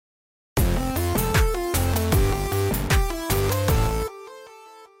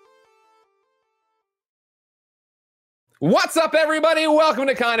What's up, everybody? Welcome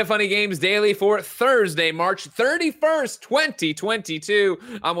to Kind of Funny Games Daily for Thursday, March 31st, 2022.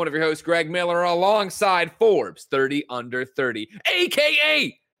 I'm one of your hosts, Greg Miller, alongside Forbes 30 Under 30,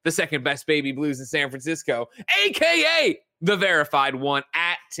 a.k.a. the second best baby blues in San Francisco, a.k.a. the verified one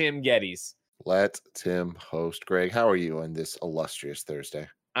at Tim Geddes. Let Tim host. Greg, how are you on this illustrious Thursday?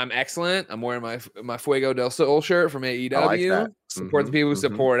 I'm excellent. I'm wearing my Fuego del Sol shirt from AEW. I like that. Support the people who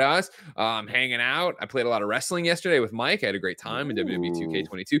support us. I'm hanging out. I played a lot of wrestling yesterday with Mike. I had a great time in WWE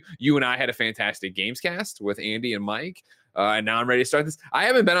 2K22. You and I had a fantastic Gamescast with Andy and Mike. And now I'm ready to start this. I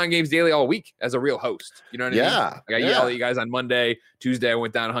haven't been on Games Daily all week as a real host. You know what I mean? I got yelled at you guys on Monday. Tuesday, I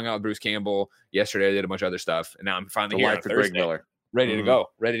went down and hung out with Bruce Campbell. Yesterday, I did a bunch of other stuff. And now I'm finally here on Thursday. Greg Miller. Ready to go.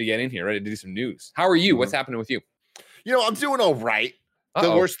 Ready to get in here. Ready to do some news. How are you? What's happening with you? You know, I'm doing all right. The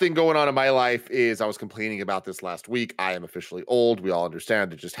worst thing going on in my life is I was complaining about this last week. I am officially old. We all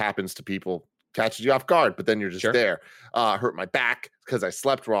understand it just happens to people, catches you off guard, but then you're just there. Hurt my back because I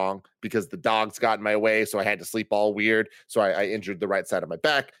slept wrong because the dogs got in my way. So I had to sleep all weird. So I injured the right side of my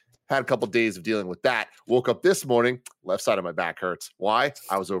back. Had a couple of days of dealing with that. Woke up this morning, left side of my back hurts. Why?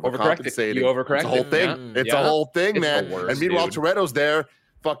 I was overcompensating. You overcorrected. It's a whole thing. It's a whole thing, man. And meanwhile, Toretto's there,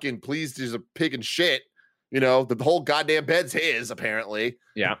 fucking pleased he's a pig and shit. You know, the whole goddamn bed's his, apparently.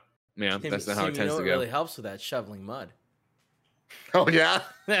 Yeah. That's not how it tends to go. It really helps with that shoveling mud. Oh, yeah?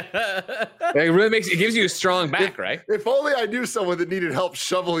 It gives you a strong back, right? If only I knew someone that needed help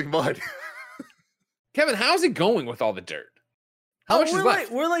shoveling mud. Kevin, how's it going with all the dirt? How much is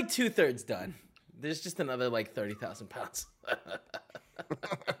left? We're like 2/3 done. There's just another like 30,000 pounds.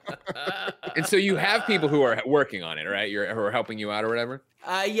 And so you have people who are working on it, right? Who are helping you out or whatever?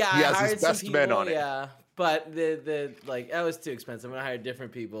 Yeah, he I has hired his best some people, men on it. Yeah. But the that was too expensive. I'm gonna hire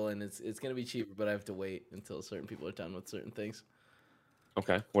different people, and it's gonna be cheaper. But I have to wait until certain people are done with certain things.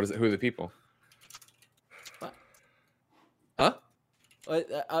 Okay, what is it? Who are the people? What? Huh?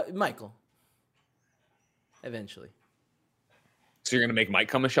 Michael. Eventually. So you're gonna make Mike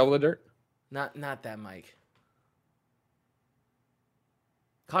come and shovel the dirt? Not that Mike.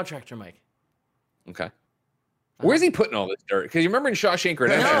 Contractor Mike. Okay. Where's he putting all this dirt? Because you remember in Shawshank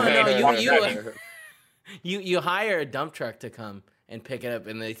Redemption? No. You hire a dump truck to come and pick it up,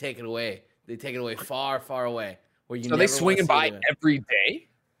 and they take it away. They take it away far, far away. So they swinging by every day?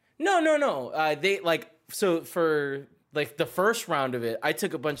 No. They for the first round of it, I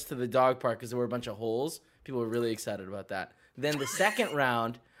took a bunch to the dog park because there were a bunch of holes. People were really excited about that. Then the second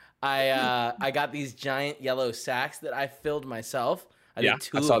round, I got these giant yellow sacks that I filled myself. I did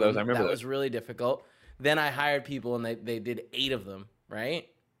 2 I saw of them. those. I remember that was really difficult. Then I hired people, and they did 8 of them, right?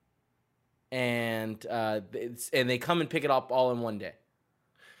 And they come and pick it up all in one day.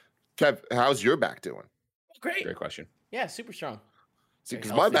 Kev, how's your back doing? Great question. Yeah, super strong. See,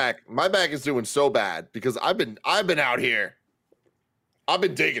 because my back is doing so bad because I've been out here. I've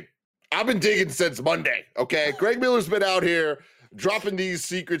been digging since Monday. Okay, Greg Miller's been out here dropping these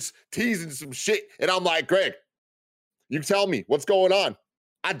secrets, teasing some shit, and I'm like, Greg, you tell me what's going on.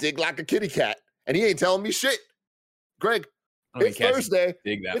 I dig like a kitty cat, and he ain't telling me shit. Greg. It's Thursday.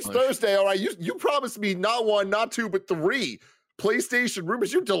 It's Thursday. All right. You promised me not 1, not 2, but 3 PlayStation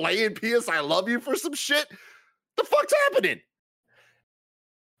rumors. You delaying PS I Love You for some shit? The fuck's happening?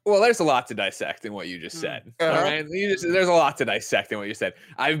 Well, there's a lot to dissect in what you just said. All right. There's a lot to dissect in what you said.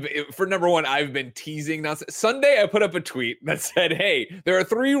 For number one, I've been teasing. Sunday, I put up a tweet that said, hey, there are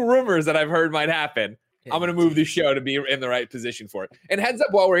 3 rumors that I've heard might happen. I'm going to move the show to be in the right position for it. And heads up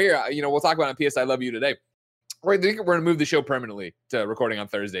while we're here, we'll talk about on PS I Love You today. We're going to move the show permanently to recording on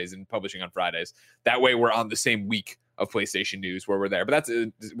Thursdays and publishing on Fridays. That way we're on the same week of PlayStation news where we're there. But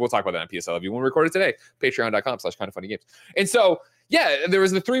we'll talk about that on PS I Love You when we record it today. Patreon.com/kindoffunnygames. And so, there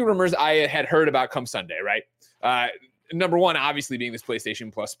was the 3 rumors I had heard about come Sunday, right? Number one, obviously being this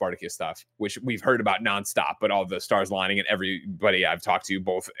PlayStation Plus Spartacus stuff, which we've heard about nonstop, but all the stars lining and everybody I've talked to,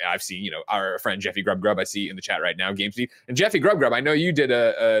 both I've seen, our friend Jeffy Grub I see in the chat right now, GameSpeed. And Jeffy Grub, I know you did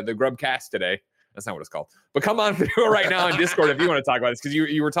the Grubcast today. That's not what it's called. But come on through right now on Discord if you want to talk about this, because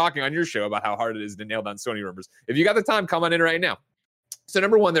you were talking on your show about how hard it is to nail down Sony rumors. If you got the time, come on in right now. So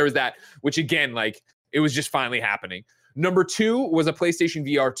number one, there was that, which again, it was just finally happening. Number 2 was a PlayStation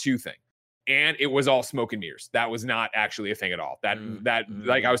VR 2 thing. And it was all smoke and mirrors. That was not actually a thing at all.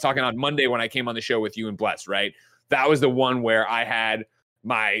 Like I was talking on Monday when I came on the show with you and Bless, right? That was the one where I had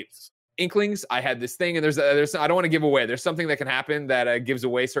my inklings. I had this thing, and there's I don't want to give away. There's something that can happen that gives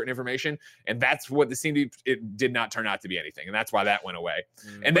away certain information, and that's what the seemed to be. It did not turn out to be anything, and that's why that went away.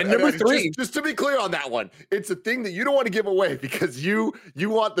 And then number 3, just to be clear on that one, it's a thing that you don't want to give away because you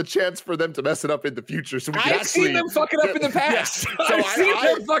want the chance for them to mess it up in the future. So I've seen them fuck it up in the past. Yeah. So I've seen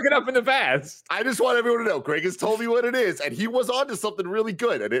them fuck it up in the past. I just want everyone to know, Greg has told me what it is, and he was onto something really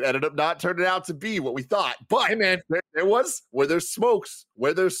good, and it ended up not turning out to be what we thought. But hey, man, there was where there's smokes.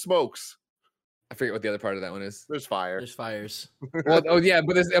 I forget what the other part of that one is. There's fire. There's fires. Well, oh yeah,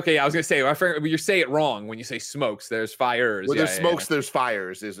 but okay. I was gonna say, I forget, you say it wrong when you say smokes. There's fires. Where there's smokes, there's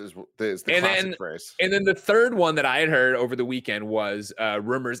fires. Is the classic phrase. And then the third one that I had heard over the weekend was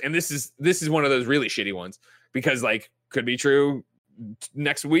rumors, and this is one of those really shitty ones because like could be true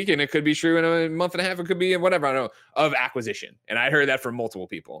next week, and it could be true in a month and a half. It could be whatever, I don't know, of acquisition. And I heard that from multiple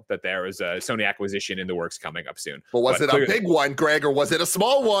people that there was a Sony acquisition in the works coming up soon. But was it a big one, Greg, or was it a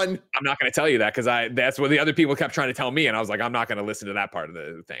small one? I'm not going to tell you that because that's what the other people kept trying to tell me, and I was like, I'm not going to listen to that part of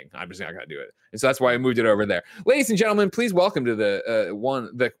the thing. I'm just not going to do it. And so that's why I moved it over there. Ladies and gentlemen, please welcome to the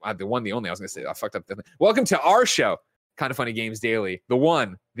only. I was going to say I fucked up. Welcome to our show, Kind of Funny Games Daily, the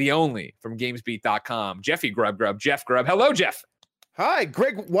one, the only, from GamesBeat.com. Jeff Grubb. Hello, Jeff. Hi,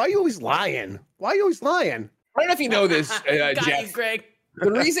 Greg. Why are you always lying? I don't know if you know this, Jeff. You, Greg.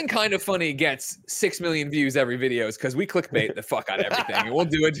 The reason Kind of Funny gets 6 million views every video is because we clickbait the fuck out of everything, and we'll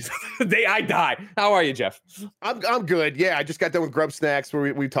do it just the day I die. How are you, Jeff? I'm good. Yeah, I just got done with Grub Snacks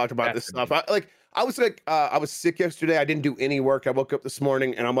where we talked about this stuff. I was sick yesterday. I didn't do any work. I woke up this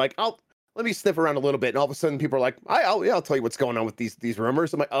morning and I'm like, let me sniff around a little bit. And all of a sudden people are like, I'll tell you what's going on with these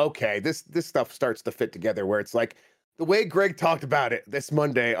rumors. I'm like, okay, this stuff starts to fit together where it's like, the way Greg talked about it this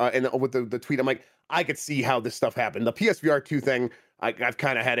Monday and with the tweet, I'm like, I could see how this stuff happened. The PSVR 2 thing, I've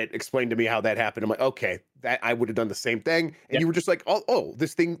kind of had it explained to me how that happened. I'm like, okay, that I would have done the same thing. And you were just like,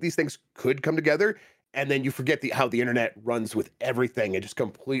 these things could come together. And then you forget how the internet runs with everything. It just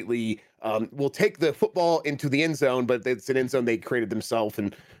completely will take the football into the end zone, but it's an end zone they created themselves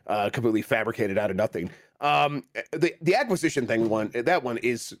and completely fabricated out of nothing. The acquisition thing, that one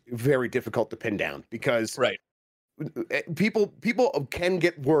is very difficult to pin down because people can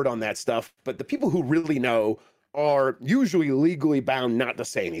get word on that stuff, but the people who really know are usually legally bound not to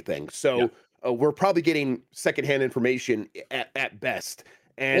say anything. So we're probably getting secondhand information at best.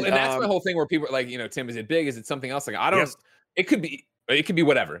 And that's my whole thing where people are like, Tim, is it big? Is it something else? Like, I don't. It could be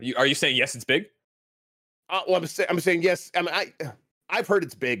whatever. Are you saying yes, it's big? Well, I'm saying yes. I mean, I've heard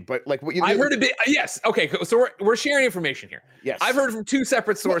it's big, but like what you I've heard it big. Yes. Okay. So we're sharing information here. Yes. I've heard from 2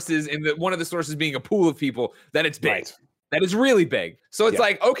 separate sources, and one of the sources being a pool of people that it's big. Right. That is really big. So it's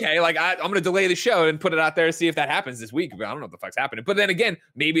like, okay, like I'm going to delay the show and put it out there to see if that happens this week. But I don't know what the fuck's happening. But then again,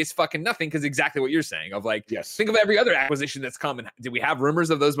 maybe it's fucking nothing because exactly what you're saying of like, think of every other acquisition that's come. And did we have rumors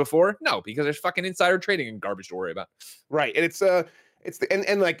of those before? No, because there's fucking insider trading and garbage to worry about. Right. And it's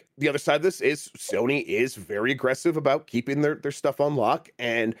like the other side of this is Sony is very aggressive about keeping their stuff on lock.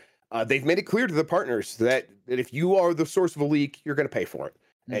 And they've made it clear to the partners that if you are the source of a leak, you're going to pay for it.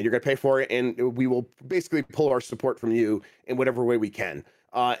 And you're going to pay for it, and we will basically pull our support from you in whatever way we can.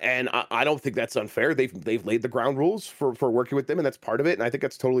 And I don't think that's unfair. They've laid the ground rules for working with them, and that's part of it. And I think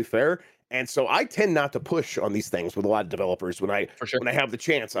that's totally fair. And so I tend not to push on these things with a lot of developers when I have the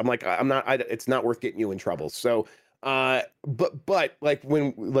chance. I'm like, it's not worth getting you in trouble. So, but like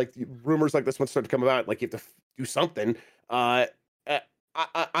when like rumors like this one start to come about, like you have to do something.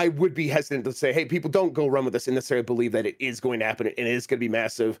 I would be hesitant to say, hey, people don't go run with this and necessarily believe that it is going to happen and it is going to be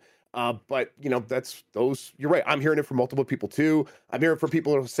massive. But you're right. I'm hearing it from multiple people too. I'm hearing from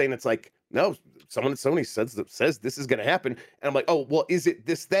people who are saying it's like, no, someone at Sony says this is going to happen. And I'm like, oh, well, is it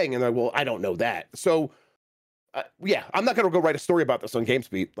this thing? And I'm like, well, I don't know that. So I'm not going to go write a story about this on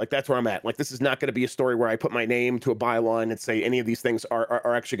GamesBeat. Like, that's where I'm at. Like, this is not going to be a story where I put my name to a byline and say any of these things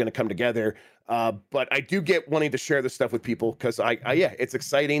are actually going to come together. But I do get wanting to share this stuff with people because it's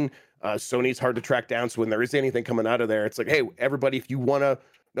exciting. Sony's hard to track down. So when there is anything coming out of there, it's like, hey, everybody, if you want to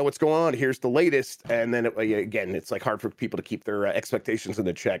know what's going on, here's the latest. And then again, it's like hard for people to keep their expectations in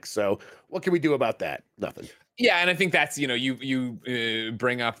the check. So what can we do about that? Nothing. Yeah, and I think that's, you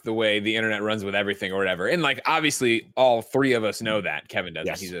bring up the way the internet runs with everything or whatever. And like, obviously, all 3 of us know that. Kevin doesn't.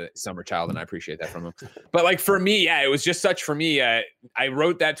 Yes. He's a summer child, and I appreciate that from him. But like, for me, it was just such for me. I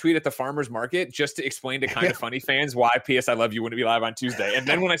wrote that tweet at the farmer's market just to explain to Kind of Funny fans why PS I Love You wouldn't be live on Tuesday. And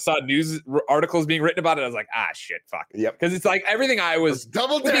then when I saw news articles being written about it, I was like, shit, fuck. Yep. Because it's like everything I was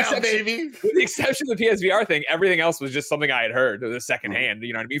double down, baby. With the exception of the PSVR thing, everything else was just something I had heard the second hand.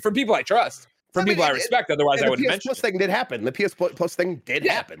 You know what I mean? From people I trust. From people I respect, otherwise I wouldn't mention it. The PS Plus thing did happen. The PS Plus thing did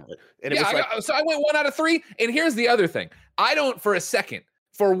happen. And so I went 1 out of 3. And here's the other thing. I don't for a second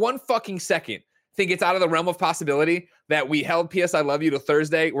for one fucking second think it's out of the realm of possibility that we held PS I Love You to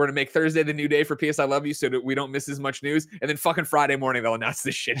Thursday. We're going to make Thursday the new day for PS I Love You so that we don't miss as much news. And then fucking Friday morning, they'll announce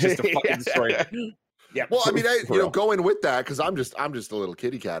this shit just to fucking destroy it. Yeah. Well, I mean, going with that, because I'm just a little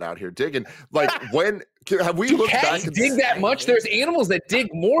kitty cat out here digging. Like, when have we looked back and dig that much? There's animals that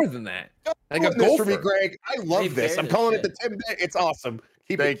dig more than that. Like a gopher. For me, Greg. I love this. I'm calling it the Tim. It's awesome.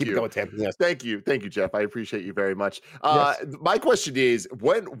 Keep it going, Tim. Yes. Thank you, Jeff. I appreciate you very much. Yes. My question is,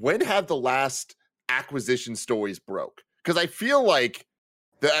 when have the last acquisition stories broke? Because I feel like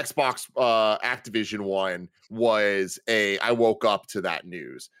the Xbox Activision one was I woke up to that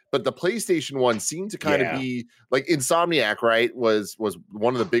news, but the PlayStation one seemed to kind of be like Insomniac, right? Was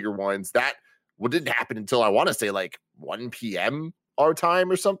one of the bigger ones that didn't happen until I want to say like 1 p.m. our time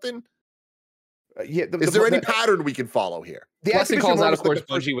or something. Is there any pattern we can follow here? The Blessing calls out, of course,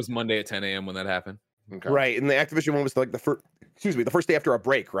 Bungie was Monday at 10 a.m. when that happened. Okay. Right, and the Activision one was like the first day after a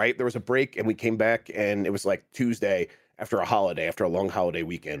break, right? There was a break, and we came back, and it was like Tuesday after a long holiday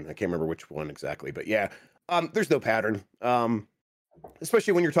weekend. I can't remember which one exactly, but yeah, there's no pattern,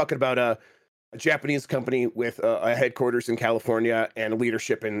 especially when you're talking about a Japanese company with a headquarters in California and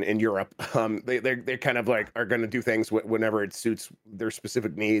leadership in Europe. They kind of like are going to do things whenever it suits their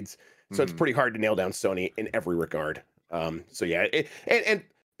specific needs. So it's pretty hard to nail down Sony in every regard. So yeah, and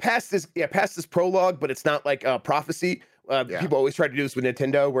past this prologue, but it's not like a prophecy. People always try to do this with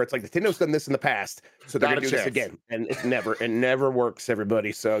Nintendo, where it's like Nintendo's done this in the past, so they're gonna do this again, and it never works.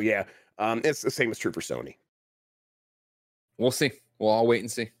 Everybody, so yeah, it's the same is true for Sony. We'll see. We'll all wait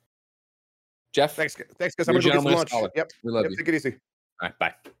and see. Jeff, thanks, guys. I'm gonna go get some lunch. Yep, we love you. Take it easy. All right,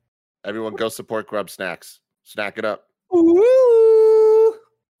 bye. Everyone, go support Grub Snacks. Snack it up. Ooh,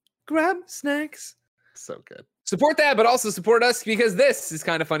 Grub Snacks. So good. Support that, but also support us, because this is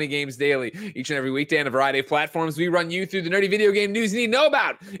Kind of Funny Games Daily. Each and every weekday on a variety of platforms, we run you through the nerdy video game news you need to know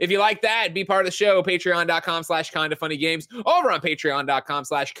about. If you like that, be part of the show. Patreon.com/kindoffunnygames. Over on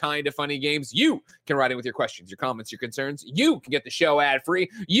Patreon.com/kindoffunnygames. You can write in with your questions, your comments, your concerns. You can get the show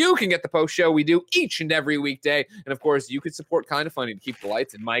ad-free. You can get the post show we do each and every weekday. And of course, you could support Kind of Funny to keep the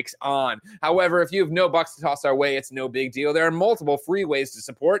lights and mics on. However, if you have no bucks to toss our way, it's no big deal. There are multiple free ways to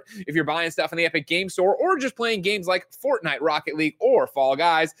support. If you're buying stuff in the Epic Game Store or just playing games like Fortnite, Rocket League, or Fall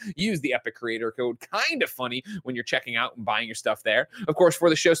Guys, use the Epic creator code Kind of Funny when you're checking out and buying your stuff there. Of course, for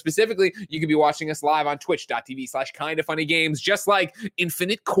the show specifically, you can be watching us live on twitch.tv/kindoffunnygames, just like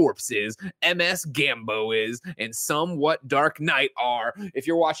Infinite Corpses, MS Gambo is, and Somewhat Dark Knight are. If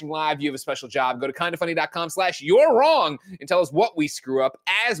you're watching live, you have a special job. Go to kindoffunny.com/you're wrong and tell us what we screw up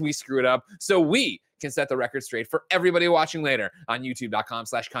as we screw it up, so we can set the record straight for everybody watching later on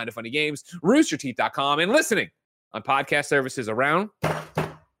youtube.com/kindoffunnygames, roosterteeth.com, and listening on podcast services around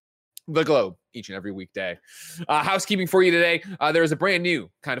the globe each and every weekday. Housekeeping for you today. There is a brand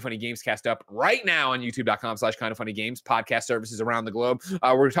new Kind of Funny Games cast up right now on youtube.com/kindoffunnygames, podcast services around the globe.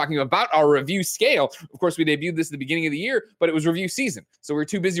 We're talking about our review scale. Of course, we debuted this at the beginning of the year, but it was review season. So we were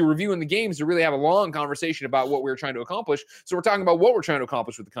too busy reviewing the games to really have a long conversation about what we were trying to accomplish. So we're talking about what we're trying to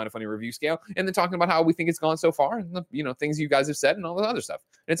accomplish with the Kind of Funny review scale, and then talking about how we think it's gone so far, and the things you guys have said and all the other stuff.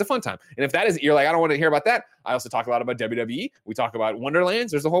 And it's a fun time. And if that is, you're like, I don't want to hear about that, I also talk a lot about WWE. We talk about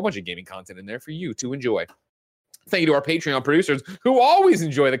Wonderlands. There's a whole bunch of gaming content in there for you to enjoy. Thank you to our Patreon producers who always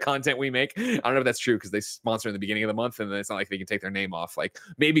enjoy the content we make. I don't know if that's true because they sponsor in the beginning of the month, and then it's not like they can take their name off. Like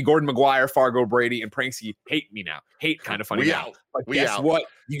maybe Gordon McGuire, Fargo Brady, and Pranksy hate me now. Hate Kind of Funny now. But guess what,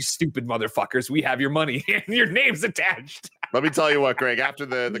 you stupid motherfuckers? We have your money and your name's attached. Let me tell you what, Greg, after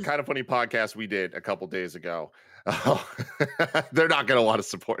the Kind of Funny podcast we did a couple days ago, they're not going to want to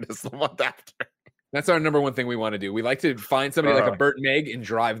support us the month after. That's our number one thing we want to do. We like to find somebody like a Bert and Meg and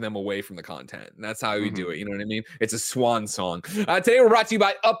drive them away from the content. And that's how we do it. You know what I mean? It's a swan song. Today we're brought to you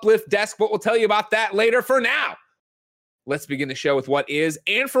by Uplift Desk, but we'll tell you about that later. For now, let's begin the show with what is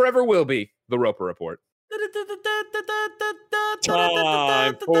and forever will be the Roper Report.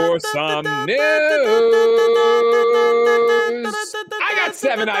 Time for some news. I got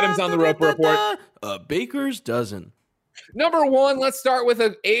 7 items on the Roper Report. A baker's dozen. Number 1, let's start with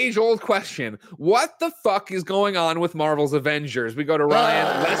an age-old question. What the fuck is going on with Marvel's Avengers? We go to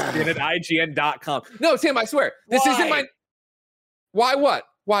Ryan Leskin at IGN.com. No, Tim, I swear. This isn't my... Why what?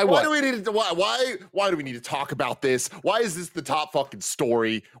 Why what? Why do we need to talk about this? Why is this the top fucking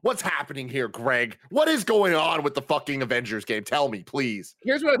story? What's happening here, Greg? What is going on with the fucking Avengers game? Tell me, please.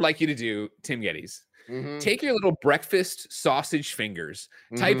 Here's what I'd like you to do, Tim Geddes. Take your little breakfast sausage fingers,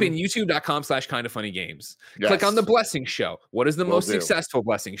 type in youtube.com/kindafunnygames. Click on the blessing show. What is the most successful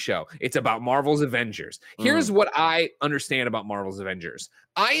blessing show? It's about Marvel's Avengers. Here's what I understand about Marvel's Avengers.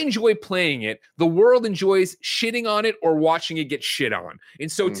 I enjoy playing it. The world enjoys shitting on it or watching it get shit on. And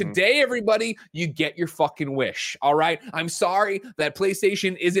so today, everybody, you get your fucking wish. All right. I'm sorry that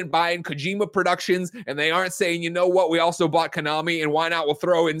PlayStation isn't buying Kojima Productions and they aren't saying, you know what, we also bought Konami and why not we'll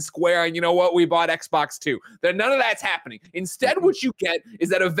throw in Square and you know what, we bought Xbox too. None of that's happening. Instead, what you get is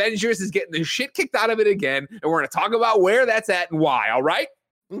that Avengers is getting the shit kicked out of it again. And we're going to talk about where that's at and why. All right.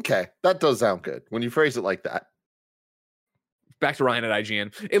 Okay. That does sound good when you phrase it like that. Back to Ryan at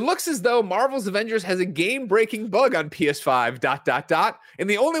IGN. It looks as though Marvel's Avengers has a game-breaking bug on PS5, ... And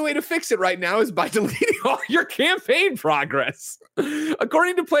the only way to fix it right now is by deleting all your campaign progress.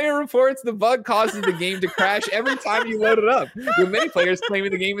 According to player reports, the bug causes the game to crash every time you load it up, with many players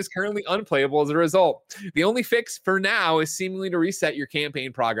claiming the game is currently unplayable as a result. The only fix for now is seemingly to reset your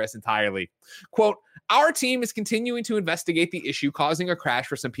campaign progress entirely. Quote, our team is continuing to investigate the issue causing a crash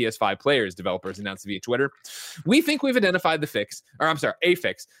for some PS5 players, developers announced via Twitter. We think we've identified a fix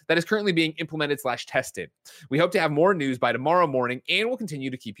that is currently being implemented/tested. We hope to have more news by tomorrow morning and will continue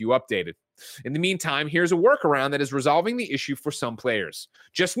to keep you updated. In the meantime, here's a workaround that is resolving the issue for some players.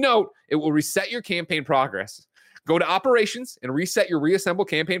 Just note, it will reset your campaign progress. Go to operations and reset your reassemble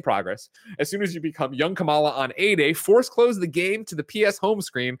campaign progress. As soon as you become young Kamala on A-Day, force close the game to the PS home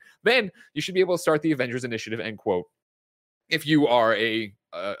screen. Then you should be able to start the Avengers initiative, end quote. If you are a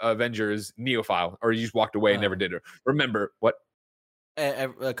Avengers neophile or you just walked away and never did it. Remember, what?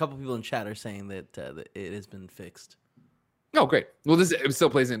 A couple people in chat are saying that it has been fixed. Oh, great. Well, it still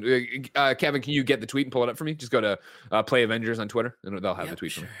plays in. Kevin, can you get the tweet and pull it up for me? Just go to Play Avengers on Twitter, and they'll have the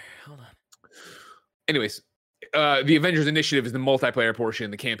tweet for me. Hold on. Anyways, the Avengers Initiative is the multiplayer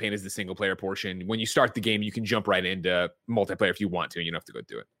portion. The campaign is the single player portion. When you start the game, you can jump right into multiplayer if you want to, and you don't have to go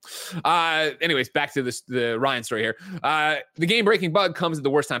do it. Anyways, back to the Ryan story here. The game-breaking bug comes at the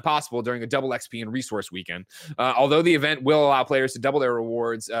worst time possible during a double XP and resource weekend. Although the event will allow players to double their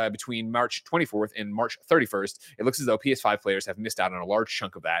rewards between March 24th and March 31st, it looks as though PS5 players have missed out on a large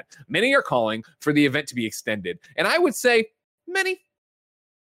chunk of that. Many are calling for the event to be extended. And I would say many.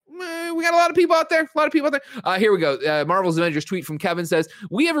 We got a lot of people out there. Here we go. Marvel's Avengers tweet from Kevin says,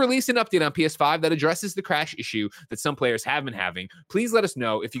 we have released an update on PS5 that addresses the crash issue that some players have been having. Please let us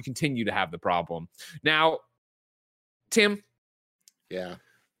know if you continue to have the problem. Now, Tim. Yeah.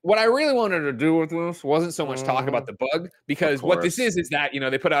 What I really wanted to do with this wasn't so much talk about the bug, because what this is that,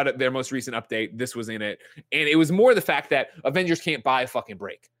 they put out their most recent update. This was in it. And it was more the fact that Avengers can't buy a fucking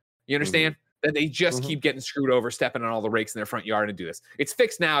break. You understand? That they just keep getting screwed over, stepping on all the rakes in their front yard and do this. It's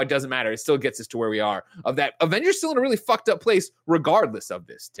fixed now. It doesn't matter. It still gets us to where we are. Of that, Avengers still in a really fucked up place, regardless of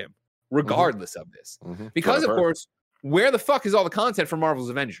this, Tim. Regardless of this. Because, of course, where the fuck is all the content from Marvel's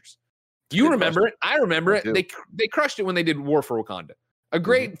Avengers? You remember it. I remember it. They crushed it when they did War for Wakanda. A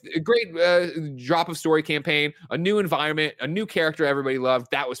great drop of story campaign, a new environment, a new character everybody loved.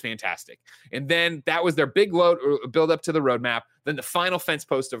 That was fantastic. And then that was their big build up to the roadmap. Then the final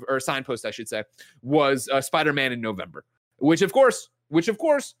signpost, I should say, was Spider-Man in November, which of course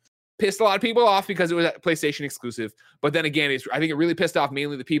pissed a lot of people off because it was a PlayStation exclusive. But then again, I think it really pissed off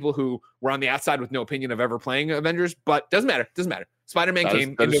mainly the people who were on the outside with no opinion of ever playing Avengers. But doesn't matter. Spider-Man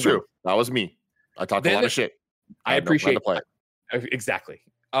came. That is true. That was me. I talked a lot of shit. I appreciate it. Exactly.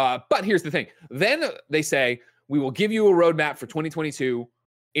 But here's the thing. Then they say, we will give you a roadmap for 2022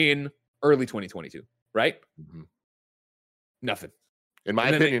 in early 2022, right? Nothing. In my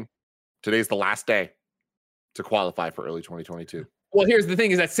opinion, today's the last day to qualify for early 2022. Well, here's the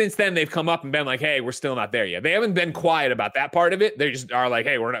thing is that since then they've come up and been like, hey, we're still not there yet. They haven't been quiet about that part of it. They just are like,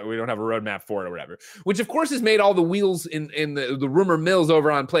 hey, we don't have a roadmap for it or whatever, which of course has made all the wheels in the rumor mills over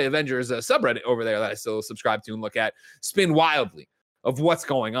on Play Avengers subreddit over there that I still subscribe to and look at spin wildly of what's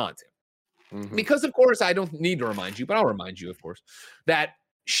going on, Tim. Because of course I don't need to remind you, but I'll remind you, of course, that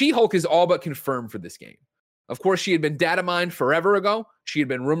She-Hulk is all but confirmed for this game. Of course, she had been data mined forever ago. She had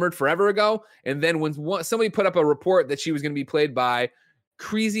been rumored forever ago. And then when somebody put up a report that she was going to be played by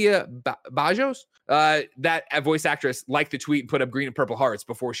Kezia Bajos, that voice actress liked the tweet and put up green and purple hearts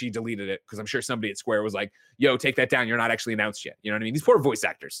before she deleted it, because I'm sure somebody at Square was like, yo, take that down. You're not actually announced yet. You know what I mean? These poor voice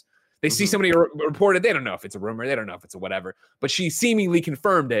actors. They see somebody reported. They don't know if it's a rumor. They don't know if it's a whatever. But she seemingly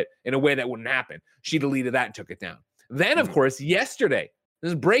confirmed it in a way that wouldn't happen. She deleted that and took it down. Then, of course, yesterday, this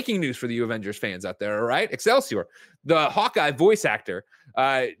is breaking news for the Avengers fans out there, all right? Excelsior. The Hawkeye voice actor,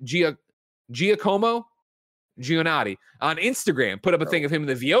 Giacomo Giannotti on Instagram put up a thing of him in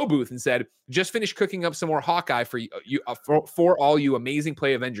the VO booth and said, just finished cooking up some more Hawkeye for for all you amazing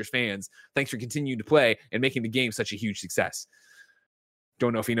Play Avengers fans. Thanks for continuing to play and making the game such a huge success.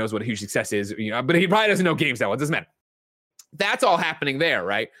 Don't know if he knows what a huge success is, but he probably doesn't know games that well. It doesn't matter. That's all happening there,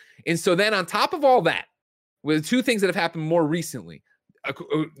 right? And so then on top of all that, with two things that have happened more recently,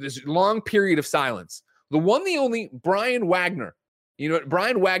 this long period of silence. The one, the only, Brian Wagner.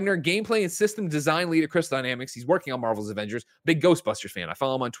 Brian Wagner, gameplay and system design lead at Crystal Dynamics. He's working on Marvel's Avengers. Big Ghostbusters fan. I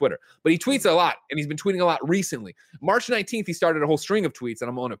follow him on Twitter. But he tweets a lot, and he's been tweeting a lot recently. March 19th, he started a whole string of tweets, and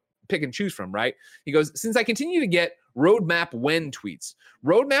I'm going to pick and choose from, right? He goes, since I continue to get roadmap when tweets,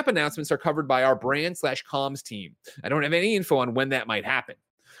 roadmap announcements are covered by our brand/comms team. I don't have any info on when that might happen.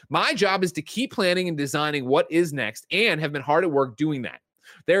 My job is to keep planning and designing what is next, and have been hard at work doing that.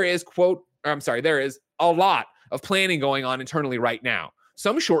 There is a lot of planning going on internally right now.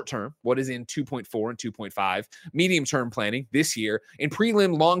 Some short-term, what is in 2.4 and 2.5, medium-term planning this year, and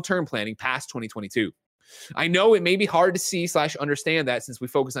prelim long-term planning past 2022. I know it may be hard to see/understand that since we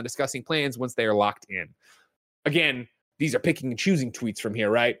focus on discussing plans once they are locked in. Again, these are picking and choosing tweets from here,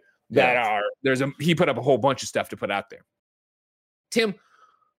 right? He put up a whole bunch of stuff to put out there. Tim,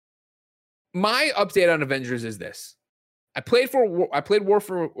 my update on Avengers is this. I played War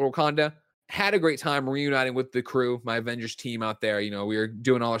for Wakanda, had a great time reuniting with the crew, my Avengers team out there. We were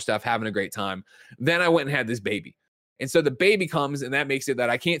doing all our stuff, having a great time. Then I went and had this baby. And so the baby comes, and that makes it that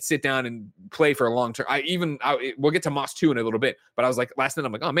I can't sit down and play for a long term. We'll get to Moss 2 in a little bit. But I was like, last night,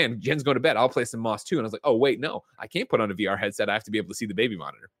 I'm like, oh man, Jen's going to bed. I'll play some Moss 2. And I was like, oh wait, no, I can't put on a VR headset. I have to be able to see the baby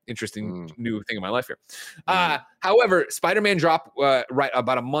monitor. Interesting new thing in my life here. However, Spider-Man dropped right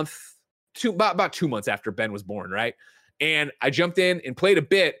about about 2 months after Ben was born, right? And I jumped in and played a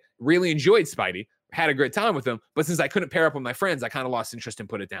bit, really enjoyed Spidey, had a great time with him. But since I couldn't pair up with my friends, I kind of lost interest and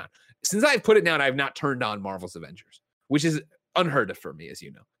put it down. Since I've put it down, I have not turned on Marvel's Avengers, which is unheard of for me, as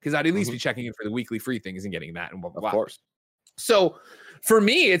you know, because I'd at least be checking in for the weekly free things and getting that and blah, blah, blah. Of course. So for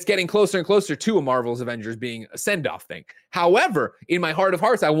me, it's getting closer and closer to a Marvel's Avengers being a send-off thing. However, in my heart of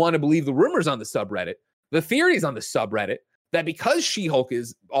hearts, I want to believe the rumors on the subreddit, the theories on the subreddit, that because She-Hulk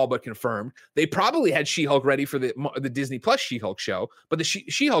is all but confirmed, they probably had She-Hulk ready for the Disney Plus She-Hulk show. But the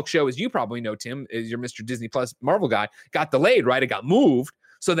She-Hulk show, as you probably know, Tim, is your Mr. Disney Plus Marvel guy, got delayed, right? It got moved.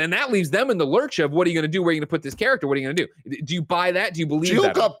 So then that leaves them in the lurch of, what are you going to do? Where are you going to put this character? What are you going to do? Do you buy that? Do you believe She-Hulk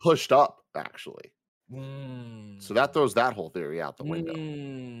that? got pushed up, actually. So that throws that whole theory out the window.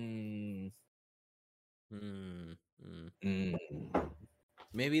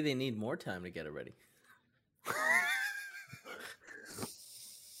 Maybe they need more time to get it ready.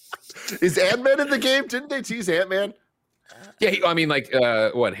 Is Ant-Man in the game? Didn't they tease Ant-Man? Yeah,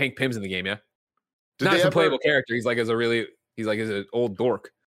 Hank Pym's in the game, yeah? Did Not a playable character. He's like as an old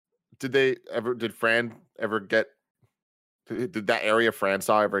dork. Did Fran ever get, did that area Fran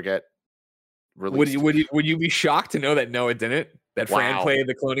saw ever get released? Would you be shocked to know that no, it didn't? That Fran played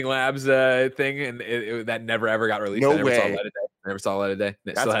the Cloning Labs thing, and that never ever got released. No I way. Never saw light of day.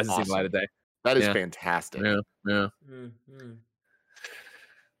 It still hasn't seen light of day. That is fantastic. Yeah.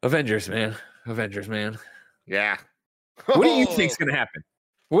 Avengers, man. Yeah. What do you think's gonna happen?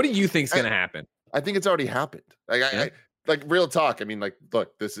 I think it's already happened. Like real talk. I mean, like,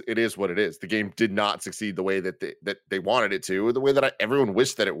 look, it is what it is. The game did not succeed the way that they wanted it to, or the way that everyone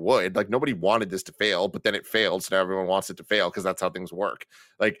wished that it would. Like, nobody wanted this to fail, but then it failed, so now everyone wants it to fail because that's how things work.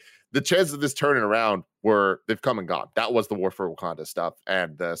 Like, the chances of this turning around they've come and gone. That was the War for Wakanda stuff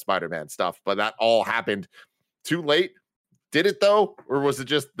and the Spider-Man stuff, but that all happened too late. Did it though, or was it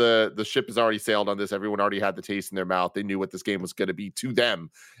just the ship has already sailed on this? Everyone already had the taste in their mouth. They knew what this game was going to be to them,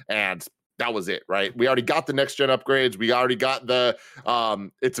 and that was it, right? We already got the next gen upgrades. We already got the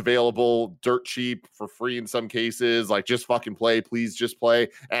it's available dirt cheap for free in some cases. Like, just fucking play, please just play.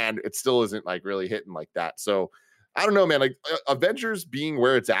 And it still isn't like really hitting like that. So I don't know, man. Like, Avengers being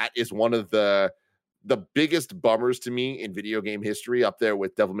where it's at is one of the biggest bummers to me in video game history, up there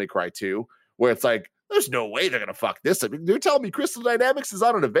with Devil May Cry 2, where it's like, there's no way they're gonna fuck this. I mean, they're telling me Crystal Dynamics is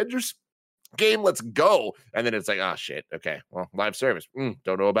on an Avengers game. Let's go. And then it's like, oh shit. Okay, well, live service.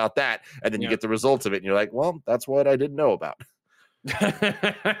 Don't know about that. And then you get the results of it, and you're like, well, that's what I didn't know about.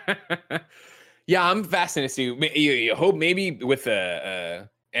 Yeah, I'm fascinated to see. You hope maybe with a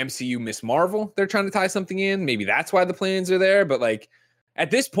MCU Miss Marvel, they're trying to tie something in. Maybe that's why the plans are there. But like,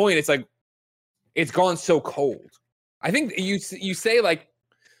 at this point, it's like it's gone so cold. I think you say, like,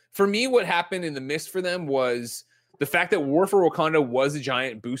 for me, what happened in the mist for them was the fact that War for Wakanda was a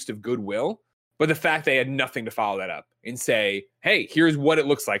giant boost of goodwill, but the fact they had nothing to follow that up and say, hey, here's what it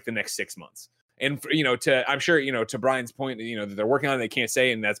looks like the next 6 months. And I'm sure, to Brian's point, that they're working on it, they can't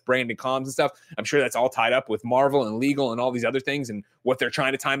say, and that's branded comms and stuff. I'm sure that's all tied up with Marvel and legal and all these other things and what they're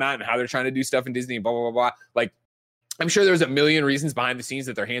trying to time out and how they're trying to do stuff in Disney and blah, blah, blah, blah. Like, I'm sure there's a million reasons behind the scenes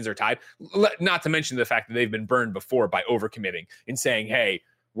that their hands are tied, not to mention the fact that they've been burned before by overcommitting and saying, hey,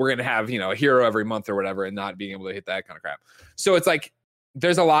 we're going to have, a hero every month or whatever, and not being able to hit that kind of crap. So it's like,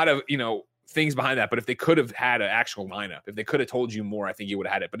 there's a lot of, things behind that. But if they could have had an actual lineup, if they could have told you more, I think you would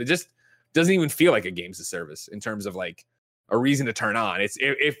have had it. But it just doesn't even feel like a games of service in terms of like a reason to turn on. It's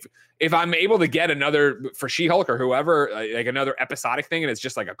if I'm able to get another for She-Hulk or whoever, like another episodic thing, and it's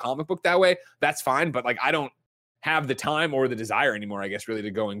just like a comic book that way, that's fine. But like, I don't have the time or the desire anymore, I guess, really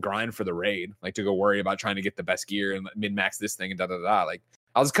to go and grind for the raid, like to go worry about trying to get the best gear and min-max this thing and da-da-da. Like,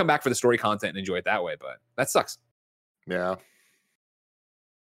 I'll just come back for the story content and enjoy it that way. But that sucks. Yeah.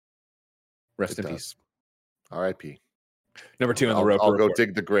 Rest in peace. R.I.P. Number 2 on the road. I'll go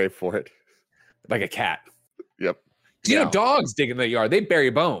dig the grave for it. Like a cat. Yep. Dogs dig in the yard. They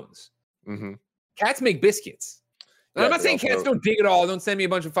bury bones. Mm-hmm. Cats make biscuits. Yeah, I'm not saying cats don't dig at all. Don't send me a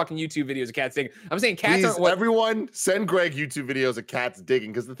bunch of fucking YouTube videos of cats digging. I'm saying cats aren't what... Everyone send Greg YouTube videos of cats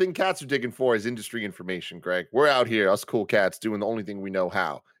digging, because the thing cats are digging for is industry information, Greg. We're out here, us cool cats, doing the only thing we know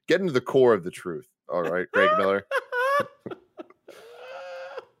how. Get into the core of the truth. All right, Greg Miller.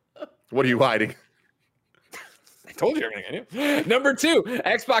 What are you hiding? I told you everything I knew. Number 2,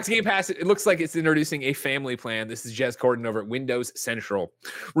 Xbox Game Pass. It looks like it's introducing a family plan. This is Jez Corden over at Windows Central.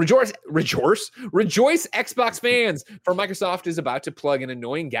 Rejoice, Xbox fans, for Microsoft is about to plug an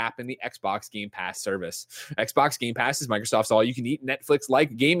annoying gap in the Xbox Game Pass service. Xbox Game Pass is Microsoft's all-you-can-eat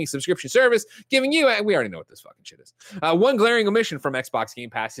Netflix-like gaming subscription service, giving you, we already know what this fucking shit is. One glaring omission from Xbox Game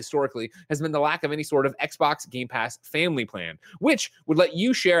Pass historically has been the lack of any sort of Xbox Game Pass family plan, which would let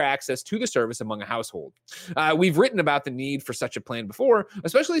you share access to the service among a household. We've written about the need for such a plan before,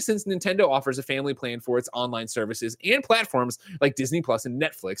 especially since Nintendo offers a family plan for its online services, and platforms like Disney Plus and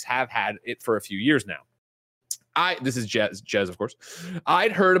Netflix have had it for a few years now. This is Jez, of course.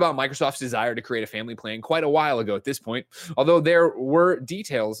 I'd heard about Microsoft's desire to create a family plan quite a while ago at this point, although there were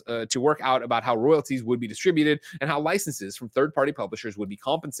details to work out about how royalties would be distributed and how licenses from third-party publishers would be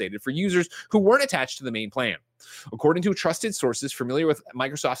compensated for users who weren't attached to the main plan. According to trusted sources familiar with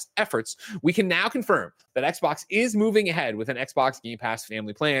Microsoft's efforts, we can now confirm that Xbox is moving ahead with an Xbox Game Pass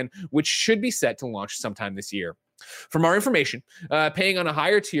family plan, which should be set to launch sometime this year. For more information, paying on a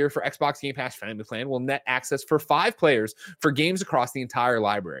higher tier for Xbox Game Pass Family Plan will net access for 5 players for games across the entire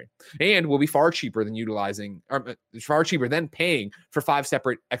library, and will be far cheaper than paying for 5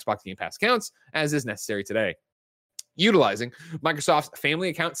 separate Xbox Game Pass accounts, as is necessary today. Utilizing Microsoft's family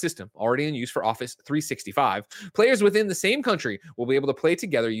account system, already in use for Office 365, players within the same country will be able to play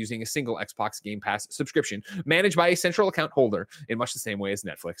together using a single Xbox Game Pass subscription managed by a central account holder in much the same way as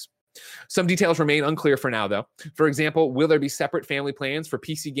Netflix. Some details remain unclear for now, though. For example, will there be separate family plans for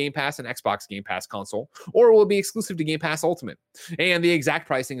PC Game Pass and Xbox Game Pass console, or will it be exclusive to Game Pass Ultimate? And the exact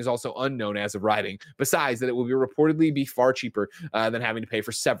pricing is also unknown as of writing, besides that it will reportedly be far cheaper than having to pay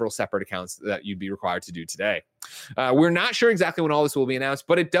for several separate accounts that you'd be required to do today. We're not sure exactly when all this will be announced,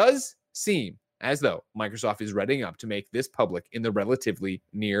 but it does seem as though Microsoft is readying up to make this public in the relatively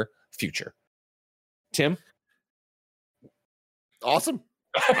near future. Tim? Awesome.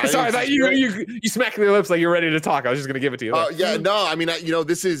 Sorry, I thought you smacked your lips like you're ready to talk. I was just going to give it to you. Yeah, no, I mean,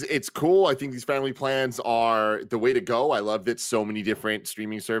 it's cool. I think these family plans are the way to go. I love that so many different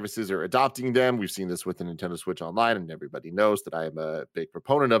streaming services are adopting them. We've seen this with the Nintendo Switch Online, and everybody knows that I am a big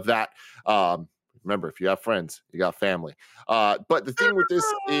proponent of that. Remember, if you have friends, you got family. But the thing with this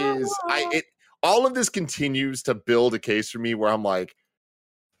is, all of this continues to build a case for me where I'm like,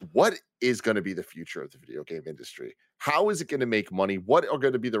 what is going to be the future of the video game industry? How is it going to make money? What are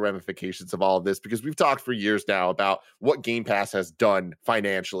going to be the ramifications of all of this? Because we've talked for years now about what Game Pass has done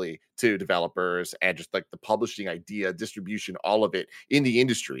financially to developers and just like the publishing idea, distribution, all of it in the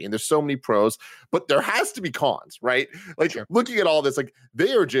industry. And there's so many pros, but there has to be cons, right? Like looking at all this, like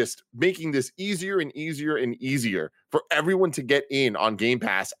they are just making this easier and easier and easier for everyone to get in on Game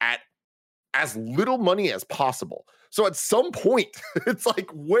Pass at as little money as possible. So at some point, it's like,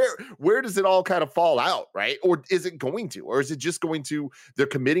 where does it all kind of fall out, right? Or is it going to? Or is it just going to, they're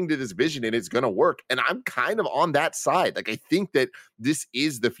committing to this vision and it's going to work? And I'm kind of on that side. Like, I think that this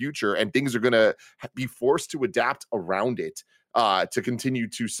is the future and things are going to be forced to adapt around it to continue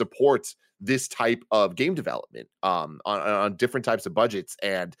to support this type of game development on different types of budgets.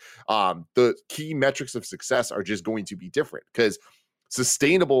 And the key metrics of success are just going to be different because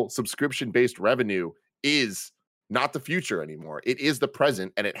sustainable subscription-based revenue is not the future anymore. It is the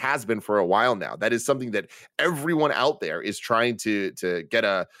present, and it has been for a while now. That is something that everyone out there is trying to get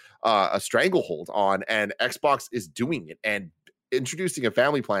a stranglehold on, and Xbox is doing it. And introducing a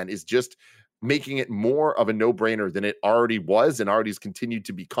family plan is just making it more of a no-brainer than it already was and already has continued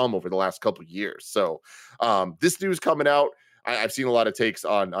to become over the last couple of years. So this news coming out, I've seen a lot of takes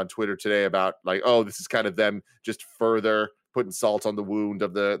on Twitter today about like, oh, this is kind of them just further putting salt on the wound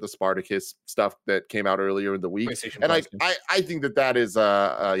of the Spartacus stuff that came out earlier in the week. And I think that is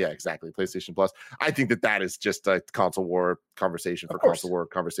yeah, exactly, PlayStation Plus. I think that is just a console war conversation for console war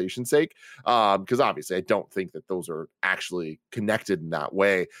conversation's sake, because obviously I don't think that those are actually connected in that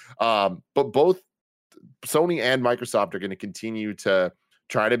way. But both Sony and Microsoft are going to continue to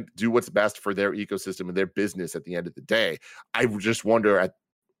try to do what's best for their ecosystem and their business at the end of the day. I just wonder at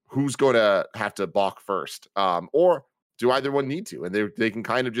who's going to have to balk first, or do either one need to? And they can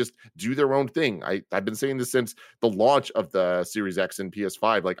kind of just do their own thing. I've been saying this since the launch of the Series X and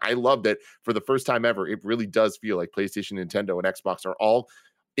PS5. Like, I love that for the first time ever, it really does feel like PlayStation, Nintendo, and Xbox are all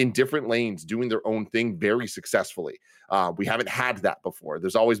in different lanes doing their own thing very successfully. We haven't had that before.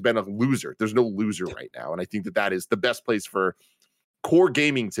 There's always been a loser. There's no loser right now. And I think that is the best place for core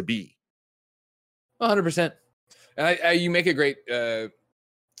gaming to be. 100%. You make a great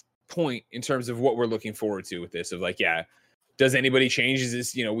point in terms of what we're looking forward to with this, of like, yeah, does anybody change? Is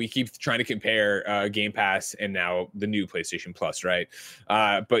this, we keep trying to compare Game Pass and now the new PlayStation Plus, right?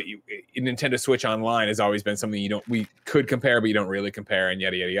 But Nintendo Switch Online has always been something we could compare, but you don't really compare, and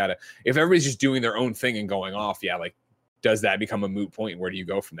yada, yada, yada. If everybody's just doing their own thing and going off, yeah, like, does that become a moot point? Where do you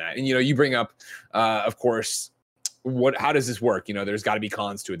go from that? And, you bring up, of course, how does this work? There's got to be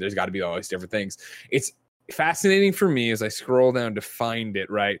cons to it. There's got to be all these different things. It's fascinating for me as I scroll down to find it,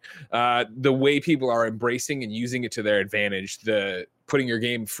 right? The way people are embracing and using it to their advantage, the putting your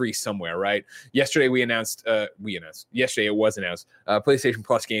game free somewhere, right? Yesterday yesterday it was announced, PlayStation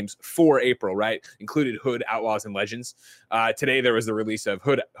Plus games for April, right? Included Hood, Outlaws, and Legends. Today there was the release of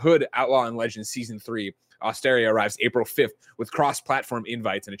Hood, Outlaw, and Legends Season 3. Austeria arrives April 5th with cross-platform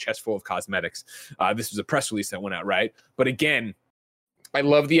invites and a chest full of cosmetics. This was a press release that went out, right? But again, I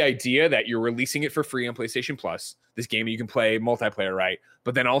love the idea that you're releasing it for free on PlayStation Plus, this game you can play multiplayer, right?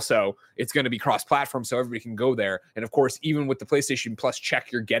 But then also it's going to be cross-platform so everybody can go there. And of course, even with the PlayStation Plus check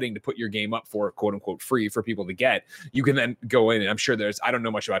you're getting to put your game up for quote unquote free for people to get, you can then go in, and I'm sure I don't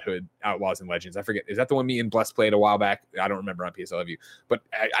know much about Hood, Outlaws, and Legends. I forget, is that the one me and Bless played a while back? I don't remember on PSLW, but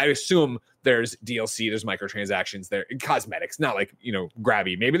I assume there's DLC, there's microtransactions there, cosmetics, not like,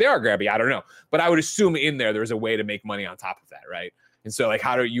 grabby. Maybe they are grabby, I don't know. But I would assume in there's a way to make money on top of that, right? And so, like,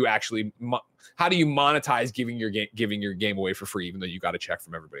 how do you monetize giving your game away for free, even though you got a check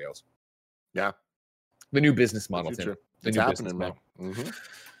from everybody else? Yeah, the new business model, Tim. It's happening now. Mm-hmm.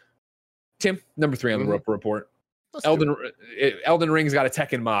 Tim, number 3 on the report. Elden Ring's got a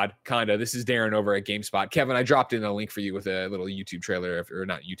Tekken mod, kinda. This is Darren over at GameSpot. Kevin, I dropped in a link for you with a little YouTube trailer, or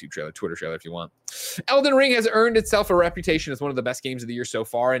not YouTube trailer, Twitter trailer if you want. Elden Ring has earned itself a reputation as one of the best games of the year so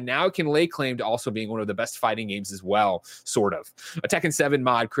far, and now it can lay claim to also being one of the best fighting games as well, sort of. A Tekken 7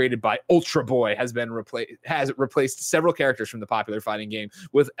 mod created by Ultra Boy has replaced several characters from the popular fighting game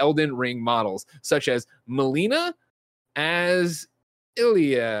with Elden Ring models, such as Melina as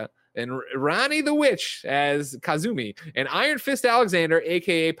Ilya, and Rani the Witch as Kazumi, and Iron Fist Alexander,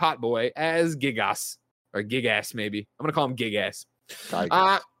 aka Potboy, as Gigas, or Gigas maybe. I'm gonna call him Gigas.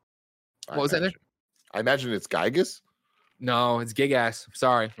 What was that there? I imagine it's Gigas. No, it's Gigas.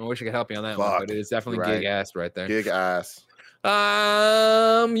 Sorry, I wish I could help you on that one, but it is definitely Gigas right there. Gigas.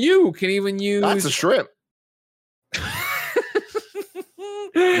 You can even use. That's a shrimp.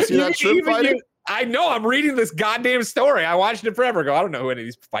 You see that shrimp fighting? I know, I'm reading this goddamn story. I watched it forever ago. I don't know who any of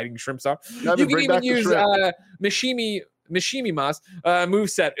these fighting shrimps are. You can even use Mishimima's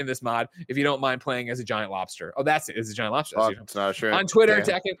moveset in this mod if you don't mind playing as a giant lobster. Oh, that's it. It's a giant lobster. It's not a shrimp. On Twitter,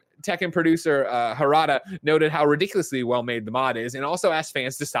 Tekken producer Harada noted how ridiculously well made the mod is, and also asked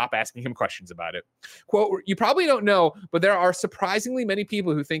fans to stop asking him questions about it. Quote, "You probably don't know, but there are surprisingly many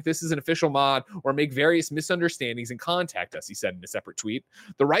people who think this is an official mod or make various misunderstandings and contact us," he said in a separate tweet.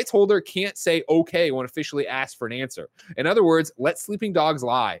 "The rights holder can't say okay when officially asked for an answer. In other words, let sleeping dogs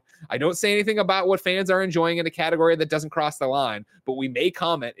lie. I don't say anything about what fans are enjoying in a category that doesn't cross the line, but we may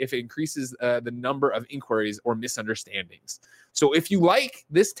comment if it increases the number of inquiries or misunderstandings." So if you like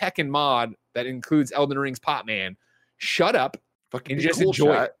this Tekken mod that includes Elden Ring's Potman, shut up and just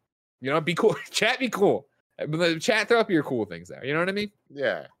enjoy it. Be cool. Chat, be cool. Chat, throw up your cool things there. You know what I mean?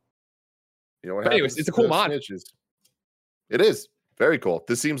 Yeah. But anyways, it's a cool mod. Snitches. It is very cool.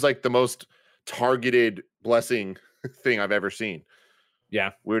 This seems like the most targeted blessing thing I've ever seen.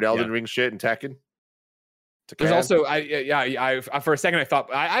 Yeah. Weird Elden Ring shit and Tekken. There's also I for a second I thought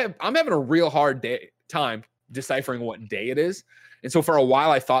I'm having a real hard time deciphering what day it is, and so for a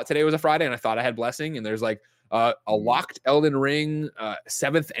while I thought today was a Friday, and I thought I had Blessing, and there's like a locked Elden Ring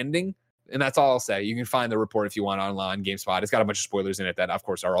 7th ending, and that's all I'll say. You can find the report if you want online GameSpot. It's got a bunch of spoilers in it that of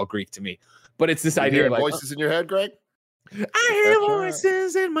course are all Greek to me, but it's this idea of like voices in your head, Greg. I hear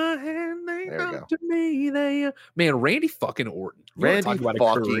voices in my head. They come to me. Man, Randy fucking Orton. Randy fucking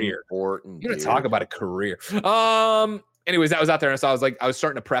Orton. You're gonna talk about a career. Anyways, that was out there, and so I was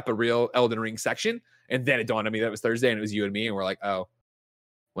starting to prep a real Elden Ring section, and then it dawned on me that it was Thursday, and it was you and me, and we're like, oh,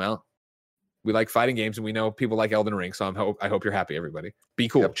 well, we like fighting games, and we know people like Elden Ring, so I hope you're happy, everybody. Be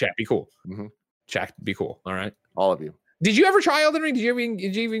cool, chat. Be cool, chat. Be cool. All right, all of you. Did you ever try Elden Ring? Did you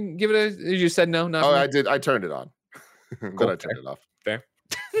even give it a? You just said no. Oh, I did. I turned it on. Cool. Then I turned it off. Fair.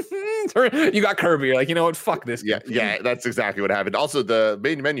 You got Kirby. You're like, you know what? Fuck this. Yeah, that's exactly what happened. Also, the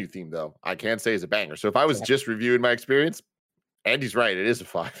main menu theme, though, I can't say is a banger. So if I was just reviewing my experience, Andy's right. It is a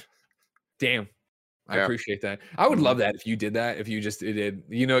 5. Damn. I appreciate that. I would love that if you did that. If you just did,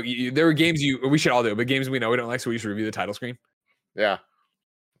 there were games we should all do, but games we know we don't like, so we just review the title screen. Yeah.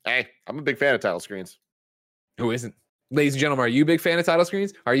 Hey, I'm a big fan of title screens. Who isn't? Ladies and gentlemen, are you a big fan of title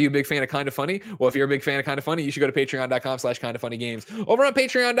screens? Are you a big fan of Kinda Funny? Well, if you're a big fan of Kinda Funny, you should go to patreon.com/kindafunnygames. Over on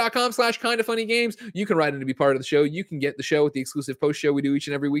patreon.com/kindafunnygames, you can write in to be part of the show. You can get the show with the exclusive post show we do each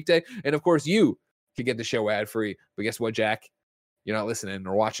and every weekday. And of course, you can get the show ad free. But guess what, Jack? You're not listening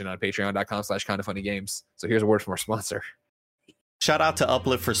or watching on patreon.com/kindafunnygames. So here's a word from our sponsor. Shout out to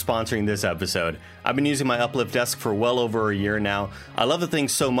Uplift for sponsoring this episode. I've been using my Uplift desk for well over a year now. I love the thing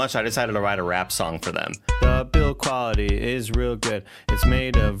so much I decided to write a rap song for them. The build quality is real good. It's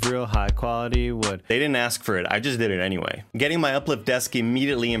made of real high quality wood. They didn't ask for it, I just did it anyway. Getting my Uplift desk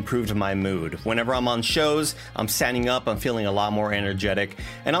immediately improved my mood. Whenever I'm on shows, I'm standing up, I'm feeling a lot more energetic.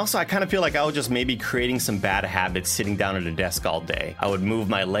 And also I kind of feel like I was just maybe creating some bad habits sitting down at a desk all day. I would move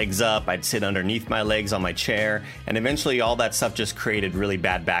my legs up, I'd sit underneath my legs on my chair, and eventually all that stuff just created really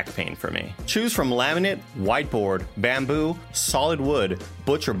bad back pain for me. Choose from laminate, whiteboard, bamboo, solid wood,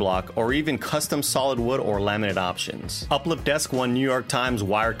 butcher block, or even custom solid wood or laminate options. Uplift Desk won New York Times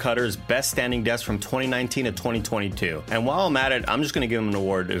Wirecutter's Best Standing Desk from 2019 to 2022. And while I'm at it, I'm just going to give them an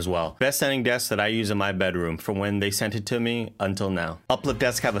award as well. Best standing desk that I use in my bedroom from when they sent it to me until now. Uplift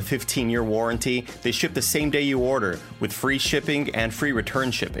Desk have a 15-year warranty. They ship the same day you order with free shipping and free return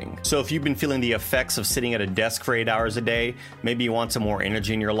shipping. So if you've been feeling the effects of sitting at a desk for 8 hours a day, maybe you want some more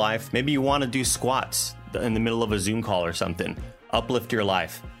energy in your life, maybe you want to do squats in the middle of a Zoom call or something. Uplift your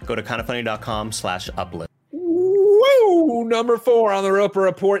life. Go to kindafunny.com/uplift. Woo! Number 4 on the Roper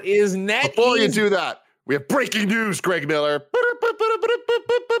Report is NetEase. Before you do that, we have breaking news, Greg Miller.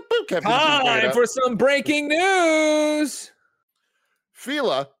 Time for some breaking news.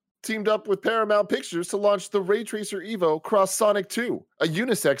 Fila teamed up with Paramount Pictures to launch the Ray Tracer Evo Cross Sonic 2, a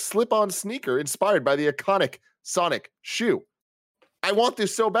unisex slip-on sneaker inspired by the iconic Sonic shoe. I want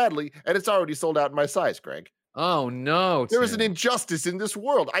this so badly, and it's already sold out in my size, Greg. Oh, no. There is an injustice in this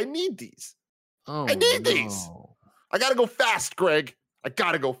world. I need these. I need these. I got to go fast, Greg. I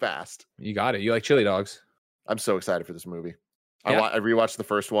got to go fast. You got it. You like chili dogs. I'm so excited for this movie. Yeah. I rewatched the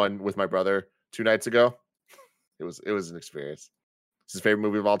first one with my brother 2 nights ago. It was an experience. It's his favorite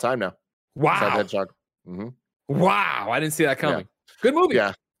movie of all time now. Wow. Mm-hmm. Wow. I didn't see that coming. Yeah. Good movie.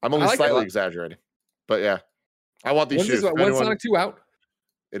 Yeah. I'm only slightly exaggerating. But yeah. I want these shoes. When's Sonic 2 out?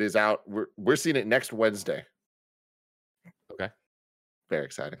 It is out. We're seeing it next Wednesday. Okay. Very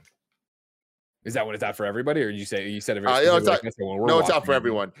exciting. Is that when it's out for everybody, or you said it's out for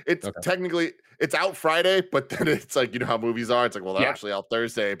everyone. It's technically it's out Friday, but then it's like, you know how movies are. It's like, well, they're actually out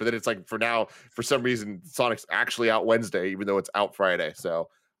Thursday, but then it's like, for now, for some reason, Sonic's actually out Wednesday, even though it's out Friday. So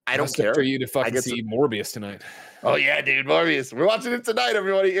I don't care. For you to fucking see Morbius tonight. Oh yeah, dude, Morbius. We're watching it tonight,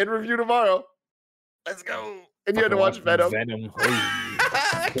 everybody. In review tomorrow. Let's go. And you had to watch Venom.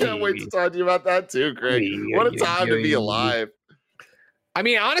 I can't wait to talk to you about that too, Greg. What a time to be alive. I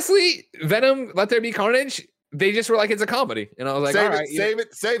mean, honestly, Venom, Let There Be Carnage, they just were like, it's a comedy. And I was like,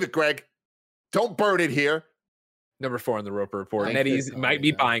 save it, Greg. Don't burn it here. Number 4 on the Roper Report. NetEase might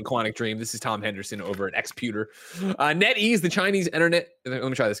be buying Quantic Dream. This is Tom Henderson over at Xputer. NetEase, the Chinese internet. Let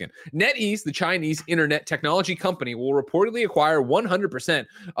me try this again. NetEase, the Chinese internet technology company, will reportedly acquire 100%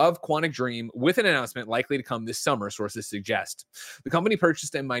 of Quantic Dream with an announcement likely to come this summer, sources suggest. The company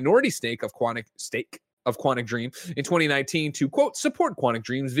purchased a minority stake of Quantic Dream in 2019 to, quote, support Quantic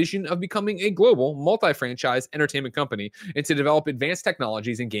Dream's vision of becoming a global, multi-franchise entertainment company and to develop advanced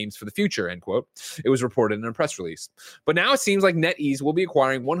technologies and games for the future, end quote. It was reported in a press release. But now it seems like NetEase will be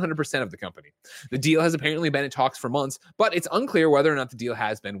acquiring 100% of the company. The deal has apparently been in talks for months, but it's unclear whether or not the deal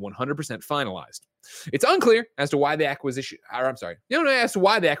has been 100% finalized. It's unclear as to why the acquisition, as to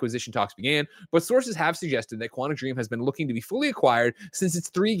why the acquisition talks began, but sources have suggested that Quantic Dream has been looking to be fully acquired since its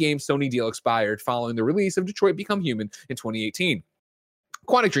 3-game Sony deal expired following the release of Detroit Become Human in 2018.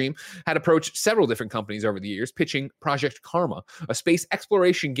 Quantic Dream had approached several different companies over the years, pitching Project Karma, a space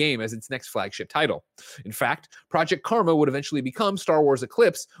exploration game, as its next flagship title. In fact, Project Karma would eventually become Star Wars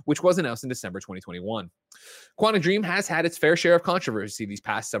Eclipse, which was announced in December 2021. Quantic Dream has had its fair share of controversy these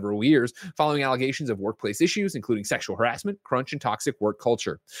past several years, following allegations of workplace issues, including sexual harassment, crunch, and toxic work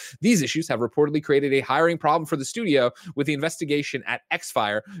culture. These issues have reportedly created a hiring problem for the studio, with the investigation at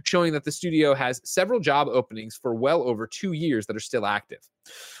Xfire showing that the studio has several job openings for well over 2 years that are still active.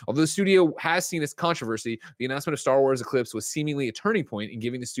 Although the studio has seen its controversy, the announcement of Star Wars Eclipse was seemingly a turning point in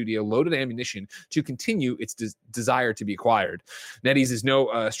giving the studio loaded ammunition to continue its desire to be acquired. NetEase is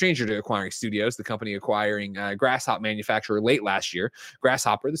no stranger to acquiring studios, the company acquiring Grasshopper manufacturer late last year.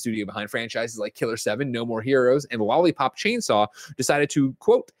 Grasshopper, the studio behind franchises like Killer 7, No More Heroes, and Lollipop Chainsaw, decided to,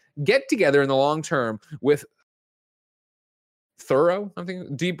 quote, get together in the long term with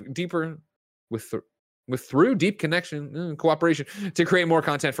deep connection, cooperation to create more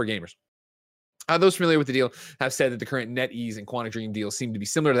content for gamers. Those familiar with the deal have said that the current NetEase and Quantic Dream deals seem to be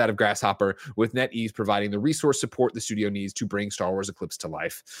similar to that of Grasshopper, with NetEase providing the resource support the studio needs to bring Star Wars Eclipse to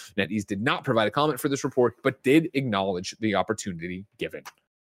life. NetEase did not provide a comment for this report, but did acknowledge the opportunity given.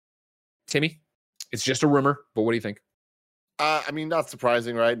 Timmy, it's just a rumor, but what do you think? I mean, not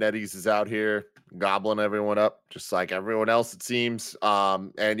surprising, right? NetEase is out here gobbling everyone up, just like everyone else, it seems.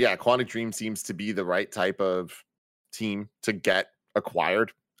 And yeah, Quantic Dream seems to be the right type of team to get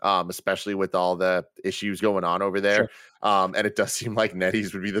acquired, especially with all the issues going on over there. Sure. And it does seem like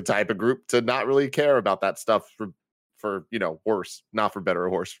NetEase would be the type of group to not really care about that stuff for worse, not for better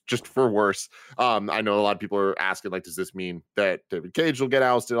or worse, just for worse. I know a lot of people are asking, like, does this mean that David Cage will get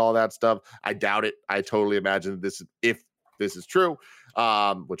ousted, all that stuff? I doubt it. I totally imagine this, if this is true,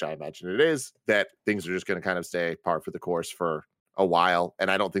 which I imagine it is, that things are just going to kind of stay par for the course for a while.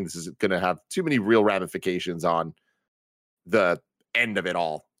 And I don't think this is going to have too many real ramifications on the end of it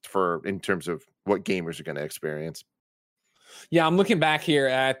all in terms of what gamers are going to experience. Yeah, I'm looking back here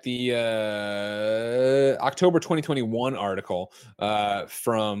at the October 2021 article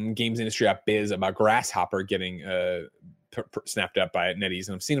from Games Industry Biz about Grasshopper getting snapped up by NetEase,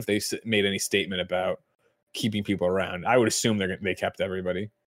 and I'm seeing if they made any statement about keeping people around. I would assume they kept everybody,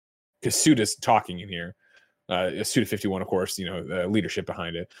 because Suda's talking in here. Suda 51, of course, the leadership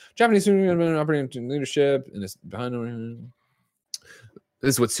behind it. Japanese operating leadership, and this behind.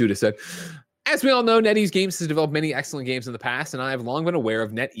 This is what Suda said. As we all know, NetEase Games has developed many excellent games in the past, and I have long been aware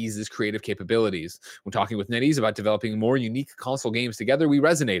of NetEase's creative capabilities. When talking with NetEase about developing more unique console games together, we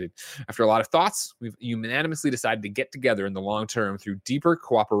resonated. After a lot of thoughts, we've unanimously decided to get together in the long term through deeper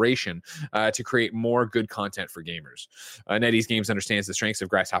cooperation to create more good content for gamers. NetEase Games understands the strengths of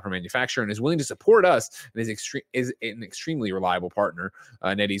Grasshopper Manufacturer and is willing to support us, and is an extremely reliable partner.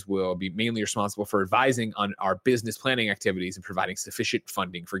 NetEase will be mainly responsible for advising on our business planning activities and providing sufficient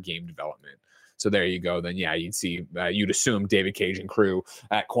funding for game development. So there you go. Then, yeah, you'd assume David Cage and crew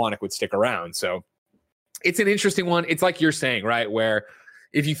at Quantic would stick around. So it's an interesting one. It's like you're saying, right? Where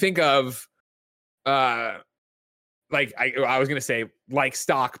if you think of, I was going to say like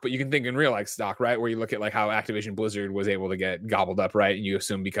stock, but you can think in real like stock, right? Where you look at like how Activision Blizzard was able to get gobbled up, right? And you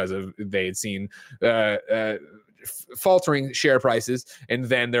assume because they had seen faltering share prices, and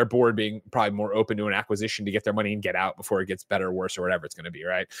then their board being probably more open to an acquisition to get their money and get out before it gets better or worse or whatever it's going to be,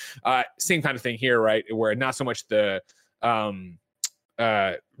 right? Same kind of thing here, right? Where not so much the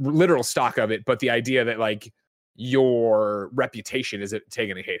literal stock of it, but the idea that like your reputation is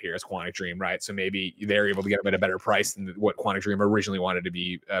taking a hit here as Quantic Dream, right? So maybe they're able to get them at a better price than what Quantic Dream originally wanted to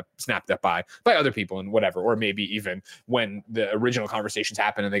be snapped up by other people and whatever. Or maybe even when the original conversations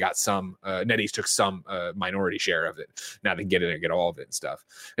happened and they got some, NetEase took some minority share of it. Now they can get it and get all of it and stuff.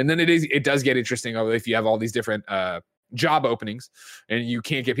 And then it does get interesting if you have all these different job openings and you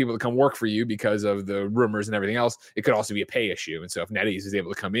can't get people to come work for you because of the rumors and everything else. It could also be a pay issue. And so if NetEase is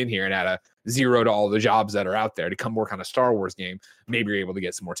able to come in here and add a 0 to all the jobs that are out there to come work on a Star Wars game, maybe you're able to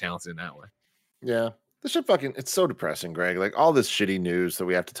get some more talent in that way. Yeah. This shit it's so depressing, Greg. Like all this shitty news that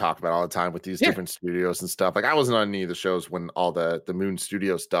we have to talk about all the time with these different studios and stuff. Like I wasn't on any of the shows when all the Moon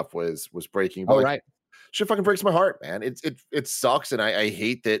Studio stuff was breaking. But right. Shit fucking breaks my heart, man. It sucks, and I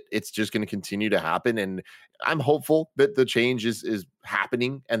hate that it's just going to continue to happen. And I'm hopeful that the change is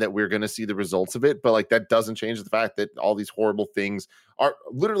happening and that we're going to see the results of it. But like that doesn't change the fact that all these horrible things are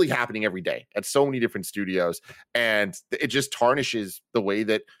literally happening every day at so many different studios, and it just tarnishes the way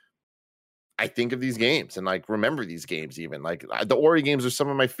that I think of these games and like remember these games. Even like the Ori games are some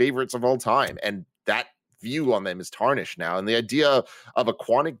of my favorites of all time, and that view on them is tarnished now. And the idea of a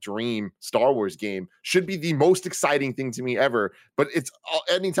Quantic Dream Star Wars game should be the most exciting thing to me ever. But it's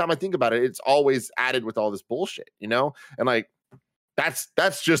anytime I think about it, it's always added with all this bullshit, you know? And like,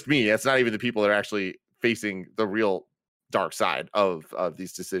 that's just me. That's not even the people that are actually facing the real dark side of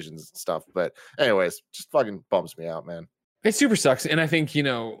these decisions and stuff. But anyways, just fucking bums me out, man. It super sucks. And I think, you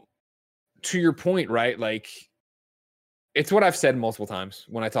know, to your point, right? Like, it's what I've said multiple times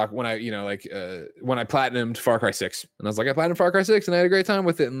when I platinumed Far Cry 6. And I was like, I platinumed Far Cry 6 and I had a great time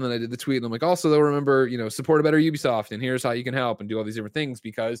with it. And then I did the tweet and I'm like, also though, remember, you know, support a better Ubisoft and here's how you can help and do all these different things,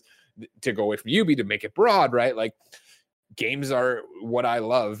 because to go away from Ubi, to make it broad, right? Like, games are what I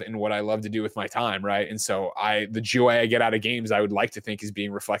love and what I love to do with my time, right? And so the joy I get out of games, I would like to think is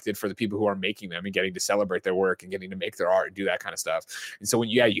being reflected for the people who are making them and getting to celebrate their work and getting to make their art and do that kind of stuff. And so when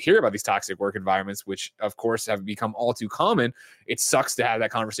you hear about these toxic work environments, which of course have become all too common, it sucks to have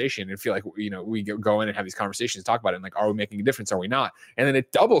that conversation and feel like, you know, we go in and have these conversations, talk about it, and like, are we making a difference? Are we not? And then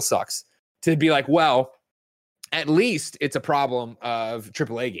it double sucks to be like, well, at least it's a problem of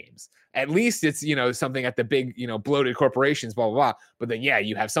AAA games. At least it's, you know, something at the big, you know, bloated corporations, blah, blah, blah. But then, yeah,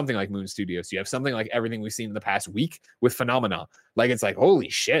 you have something like Moon Studios. You have something like everything we've seen in the past week with Phenomena. Like, it's like, holy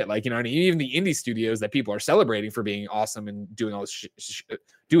shit. Like, you know, even the indie studios that people are celebrating for being awesome and doing all this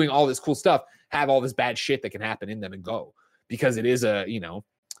doing all this cool stuff have all this bad shit that can happen in them and go. Because it is a, you know,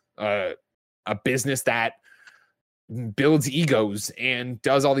 a business that builds egos and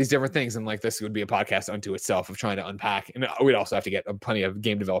does all these different things. And like, this would be a podcast unto itself of trying to unpack. And we'd also have to get plenty of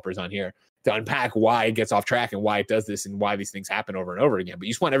game developers on here to unpack why it gets off track and why it does this and why these things happen over and over again. But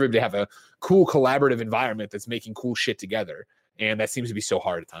you just want everybody to have a cool collaborative environment that's making cool shit together. And that seems to be so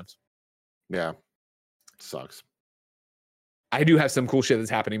hard at times. Yeah. Sucks. I do have some cool shit that's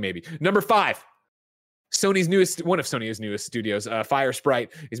happening maybe. Number 5. One of Sony's newest studios, Fire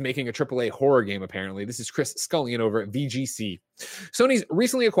Sprite, is making a AAA horror game, apparently. This is Chris Scullion over at VGC. Sony's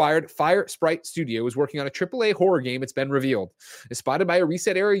recently acquired Fire Sprite Studio is working on a AAA horror game, it's been revealed. As spotted by a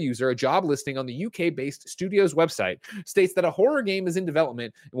Reset Era user, a job listing on the UK-based studio's website states that a horror game is in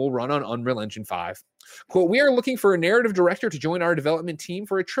development and will run on Unreal Engine 5. Quote, we are looking for a narrative director to join our development team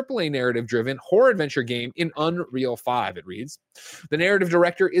for a AAA narrative-driven horror adventure game in Unreal 5, it reads. The narrative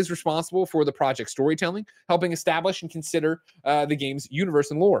director is responsible for the project storytelling, helping establish and consider the game's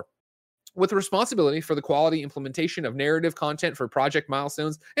universe and lore, with responsibility for the quality implementation of narrative content for project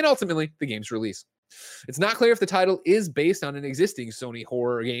milestones and ultimately the game's release. It's not clear if the title is based on an existing Sony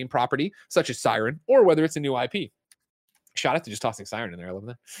horror game property, such as Siren, or whether it's a new IP. Shout out to just tossing Siren in there. I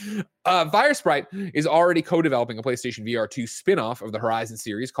love that. Fire Sprite is already co-developing a PlayStation VR 2 spin-off of the Horizon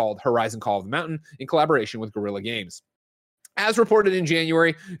series called Horizon Call of the Mountain in collaboration with Guerrilla Games. As reported in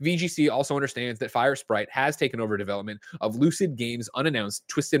January, VGC also understands that Fire Sprite has taken over development of Lucid Games' unannounced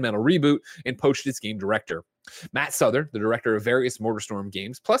Twisted Metal reboot and poached its game director. Matt Souther, the director of various MotorStorm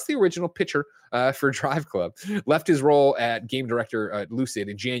games, plus the original pitcher for Drive Club, left his role at game director at Lucid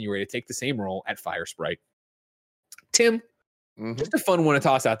in January to take the same role at Fire Sprite. Tim, just a fun one to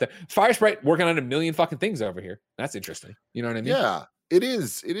toss out there. Fire Sprite working on a million fucking things over here. That's interesting. You know what I mean? Yeah, it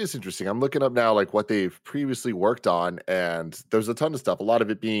is. It is interesting. I'm looking up now, like what they've previously worked on, and there's a ton of stuff. A lot of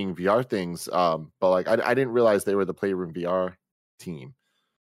it being VR things. But like, I didn't realize they were the Playroom VR team.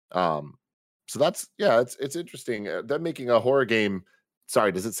 So that's it's interesting. They're making a horror game.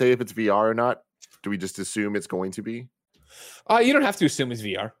 Sorry, does it say if it's VR or not? Do we just assume it's going to be? You don't have to assume it's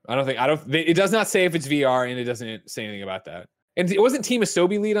VR. It does not say if it's VR, and it doesn't say anything about that. And it wasn't Team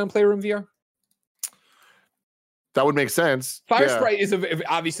Asobi lead on Playroom VR? That would make sense. Fire Sprite is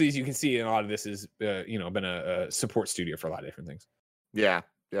obviously, as you can see, in a lot of this is been a support studio for a lot of different things. Yeah,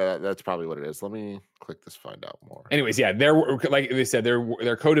 that's probably what it is. Let me click this, find out more. Anyways, yeah, they're, like they said,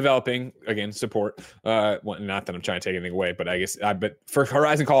 they're co-developing, again, support. Well, not that I'm trying to take anything away, but I guess but for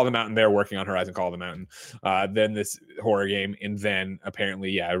Horizon Call of the Mountain, they're working on Horizon Call of the Mountain. Then this horror game, and then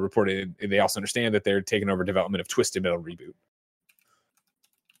apparently, reported they also understand that they're taking over development of Twisted Metal reboot.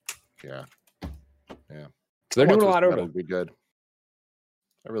 Yeah. So they're doing a lot over. That would be good.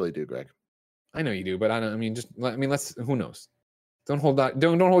 I really do, Greg. I know you do, but I don't. I mean, let's. Who knows? Don't hold that.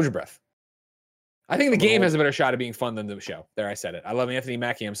 Don't hold your breath. I think the game has a better shot of being fun than the show. There, I said it. I love Anthony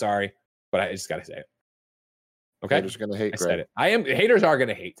Mackie. I'm sorry, but I just gotta say it. Okay, haters gonna hate. I said it. Haters are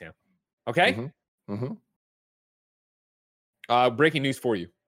gonna hate Tim. Okay. Mm-hmm. Breaking news for you.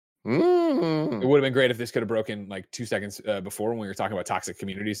 It would have been great if this could have broken like 2 seconds before when we were talking about toxic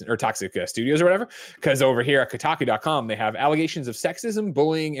communities or toxic studios or whatever. Because over here at Kotaku.com, they have allegations of sexism,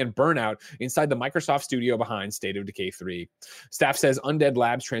 bullying, and burnout inside the Microsoft studio behind State of Decay 3. Staff says Undead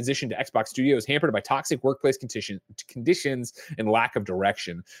Labs' transition to Xbox Studios hampered by toxic workplace conditions and lack of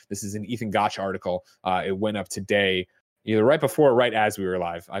direction. This is an Ethan Gotch article. It went up today, either right before or right as we were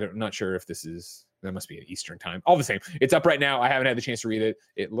live. I'm not sure if this is... That must be at Eastern time. All the same, it's up right now. I haven't had the chance to read it.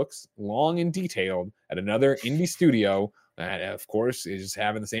 It looks long and detailed at another indie studio that, of course, is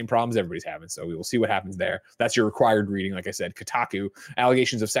having the same problems everybody's having. So we will see what happens there. That's your required reading. Like I said, Kotaku,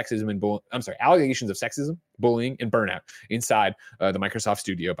 allegations of sexism, bullying, and burnout inside the Microsoft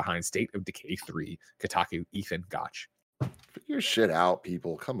studio behind State of Decay 3. Kotaku, Ethan Gotch. Figure shit out,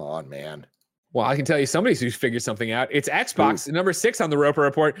 people. Come on, man. Well, I can tell you somebody who's figured something out. It's Xbox, number 6 on the Roper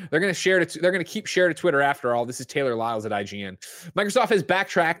Report. They're going to keep share to Twitter after all. This is Taylor Lyles at IGN. Microsoft has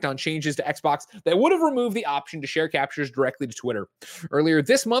backtracked on changes to Xbox that would have removed the option to share captures directly to Twitter. Earlier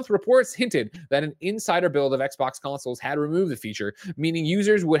this month, reports hinted that an insider build of Xbox consoles had removed the feature, meaning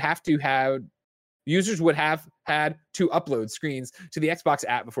users would have had to upload screens to the Xbox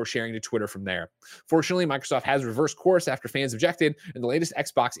app before sharing to Twitter from there. Fortunately, Microsoft has reversed course after fans objected, and the latest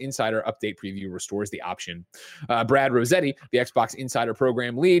Xbox Insider update preview restores the option. Brad Rossetti, the Xbox Insider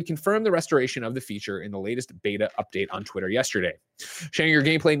program lead, confirmed the restoration of the feature in the latest beta update on Twitter yesterday. Sharing your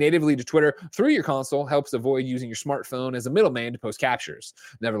gameplay natively to Twitter through your console helps avoid using your smartphone as a middleman to post captures.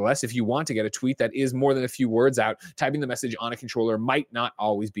 Nevertheless, if you want to get a tweet that is more than a few words out, typing the message on a controller might not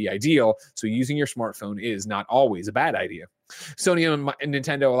always be ideal, so using your smartphone is not always a bad idea. Sony and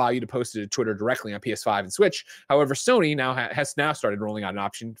Nintendo allow you to post it to Twitter directly on PS5 and Switch. However, Sony has started rolling out an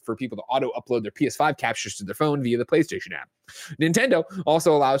option for people to auto-upload their PS5 captures to their phone via the PlayStation app. Nintendo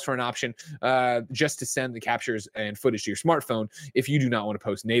also allows for an option just to send the captures and footage to your smartphone if you do not want to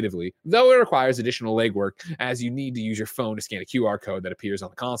post natively, though it requires additional legwork as you need to use your phone to scan a QR code that appears on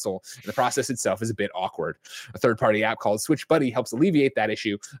the console, and the process itself is a bit awkward. A third-party app called Switch Buddy helps alleviate that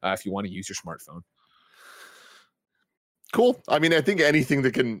issue if you want to use your smartphone. Cool. I mean, I think anything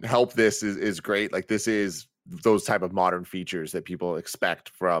that can help this is great. Like, this is those type of modern features that people expect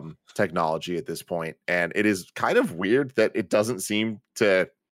from technology at this point. And it is kind of weird that it doesn't seem to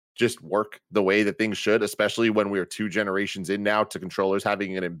just work the way that things should, especially when we're 2 generations in now to controllers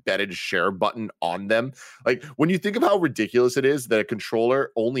having an embedded share button on them. Like, when you think of how ridiculous it is that a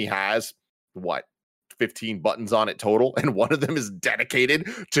controller only has 15 buttons on it total, and one of them is dedicated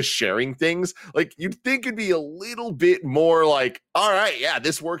to sharing things. Like, you'd think it'd be a little bit more like, all right, yeah,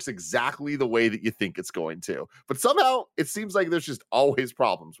 this works exactly the way that you think it's going to. But somehow it seems like there's just always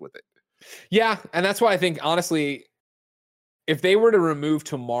problems with it. Yeah, and that's why I think, honestly, if they were to remove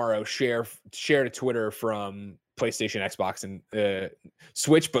tomorrow share to Twitter from PlayStation, Xbox, and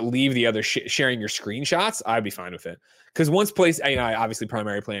Switch, but leave the other sharing your screenshots, I'd be fine with it. Because once I obviously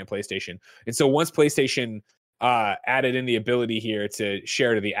primarily play on PlayStation, and so once PlayStation added in the ability here to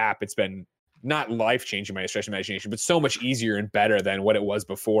share to the app, it's been not life-changing by a stretch of imagination, but so much easier and better than what it was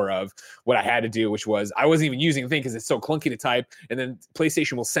before of what I had to do, which was I wasn't even using the thing because it's so clunky to type, and then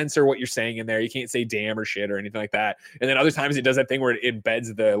PlayStation will censor what you're saying in there. You can't say damn or shit or anything like that. And then other times it does that thing where it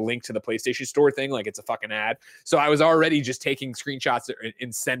embeds the link to the PlayStation Store thing like it's a fucking ad. So I was already just taking screenshots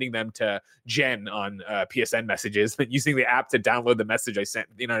and sending them to Jen on PSN messages, but using the app to download the message I sent,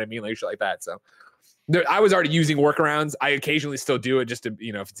 you know what I mean? Like shit like that. So I was already using workarounds. I occasionally still do it just to,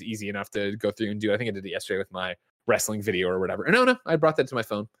 if it's easy enough to go through and do. I think I did it yesterday with my wrestling video or whatever. No, I brought that to my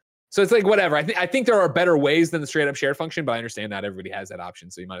phone. So it's like, whatever. I think there are better ways than the straight up share function, but I understand not everybody has that option.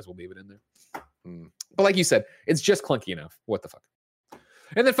 So you might as well leave it in there. But like you said, it's just clunky enough. What the fuck?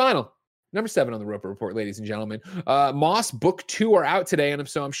 And then final, number 7 on the Roper Report, ladies and gentlemen. Moss Book 2 are out today, and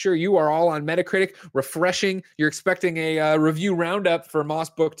so I'm sure you are all on Metacritic, refreshing. You're expecting a review roundup for Moss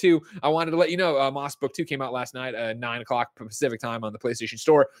Book 2. I wanted to let you know Moss Book 2 came out last night at 9 o'clock Pacific time on the PlayStation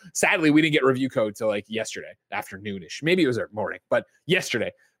Store. Sadly, we didn't get review code till like yesterday, afternoonish. Maybe it was morning, but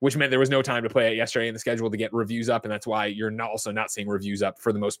yesterday, which meant there was no time to play it yesterday in the schedule to get reviews up, and that's why you're also not seeing reviews up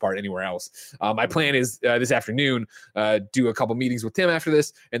for the most part anywhere else. My plan is this afternoon, do a couple meetings with Tim after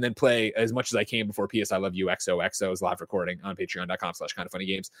this, and then play as much as I can before PS I Love You XOXO's live recording on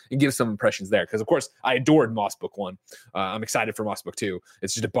patreon.com/kindoffunnygames and give some impressions there. Because, of course, I adored Moss Book 1. I'm excited for Moss Book 2.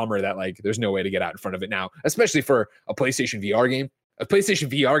 It's just a bummer that, like, there's no way to get out in front of it now, especially for a PlayStation VR game. A PlayStation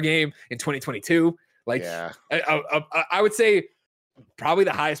VR game in 2022. Like, yeah. I would say probably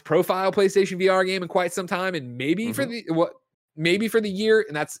the highest profile PlayStation VR game in quite some time, and maybe for the year,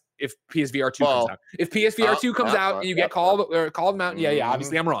 and that's if PSVR 2 comes out. If PSVR 2 comes out and you get called out,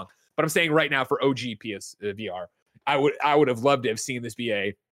 obviously I'm wrong. But I'm saying right now for OG PSVR, I would have loved to have seen this be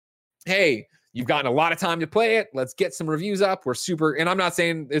a hey, you've gotten a lot of time to play it. Let's get some reviews up. We're super, and I'm not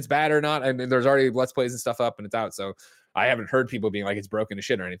saying it's bad or not. I mean, there's already Let's Plays and stuff up and it's out. So I haven't heard people being like it's broken to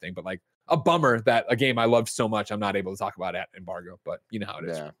shit or anything, but like a bummer that a game I loved so much, I'm not able to talk about at embargo, but you know how it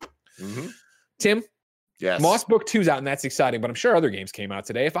is. Yeah. Mm-hmm. Tim? Yes. Moss Book 2's out and that's exciting, but I'm sure other games came out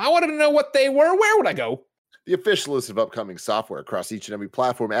today. If I wanted to know what they were, where would I go? The official list of upcoming software across each and every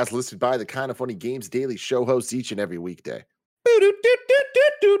platform as listed by the Kind of Funny Games Daily show hosts each and every weekday.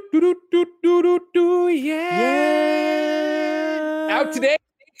 Yeah. Out today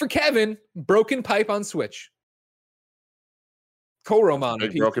for Kevin, Broken Pipe on Switch. Koromon.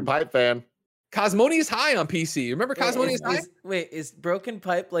 Big Broken Pipe fan. Cosmonious High on PC. Remember Cosmonious High? Is Broken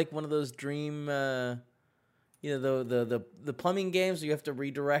Pipe like one of those dream, the plumbing games where you have to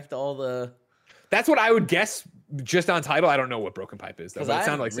redirect all the... That's what I would guess just on title. I don't know what Broken Pipe is, though. But it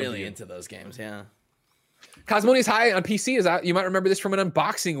sounded like really into those games, yeah. Cosmonious High on PC is out. You might remember this from an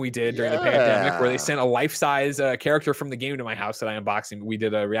unboxing we did during the pandemic where they sent a life-size character from the game to my house that I unboxed. We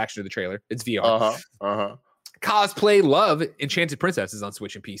did a reaction to the trailer. It's VR. Cosplay Love Enchanted Princess is on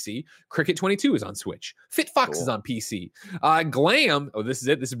Switch and PC. Cricket 22 is on Switch. Fit Fox is on PC. Glam. Oh, this is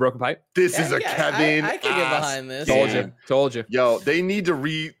it. This is Broken Pipe. This is a Kevin. I can get behind this. Told you. Yo, they need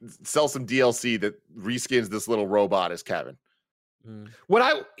to sell some DLC that reskins this little robot as Kevin.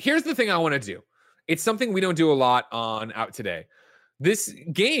 Here's the thing I want to do. It's something we don't do a lot on Out Today. This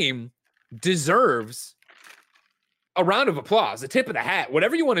game deserves a round of applause, a tip of the hat,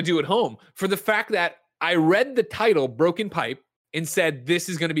 whatever you want to do at home, for the fact that I read the title, Broken Pipe, and said, this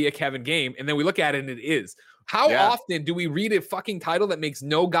is going to be a Kevin game. And then we look at it and it is. How often do we read a fucking title that makes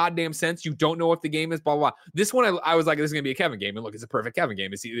no goddamn sense? You don't know what the game is, blah, blah, blah. This one, I was like, this is going to be a Kevin game. And look, it's a perfect Kevin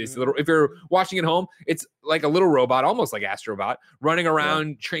game. It's little, if you're watching at home, it's like a little robot, almost like Astrobot, running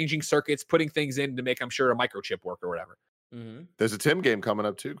around, changing circuits, putting things in to make, I'm sure, a microchip work or whatever. There's a Tim game coming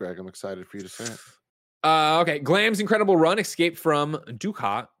up too, Greg. I'm excited for you to say it. Okay. Glam's Incredible Run, Escape from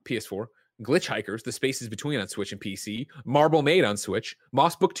Dukat, PS4. Glitch Hikers, The Spaces Between on Switch and PC, Marble Maid on Switch,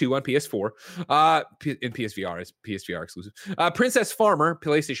 Moss Book 2 on PS4, in PSVR, is PSVR exclusive, Princess Farmer,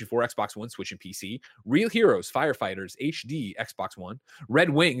 PlayStation 4, Xbox One, Switch and PC, Real Heroes, Firefighters, HD, Xbox One,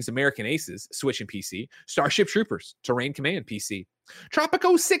 Red Wings, American Aces, Switch and PC, Starship Troopers, Terrain Command, PC,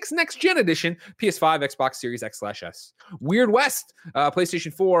 Tropico 6 Next Gen Edition, PS5, Xbox Series X/S, Weird West,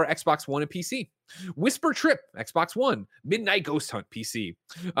 PlayStation 4, Xbox One and PC, Whisper Trip, Xbox One, Midnight Ghost Hunt, PC.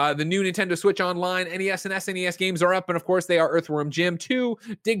 The new Nintendo Switch Online, NES and SNES games are up, and of course they are Earthworm Jim 2,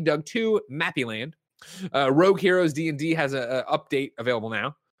 Dig Dug 2, Mappy Land. Rogue Heroes D&D has an update available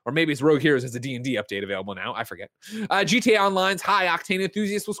now. Or maybe it's Rogue Heroes has a D&D update available now. I forget. GTA Online's high-octane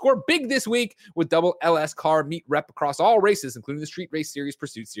enthusiasts will score big this week with double LS car meet rep across all races, including the Street Race Series,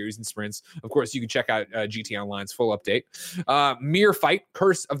 Pursuit Series, and Sprints. Of course, you can check out GTA Online's full update. Mirror Fight,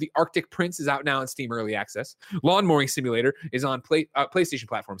 Curse of the Arctic Prince is out now on Steam Early Access. Lawn Mowing Simulator is on PlayStation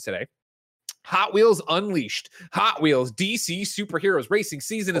platforms today. Hot Wheels Unleashed. Hot Wheels DC Superheroes Racing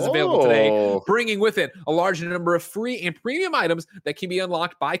Season is available today, bringing with it a large number of free and premium items that can be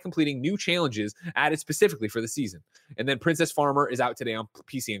unlocked by completing new challenges added specifically for the season. And then Princess Farmer is out today on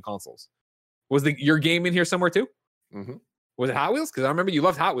PC and consoles. Was your game in here somewhere too? Was it Hot Wheels? Because I remember you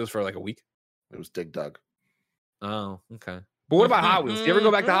loved Hot Wheels for like a week. It was Dig Dug. Oh, okay. But what about Hot Wheels? Do you ever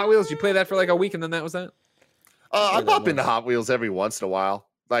go back to Hot Wheels? You play that for like a week and then that was that? I pop into Hot Wheels every once in a while.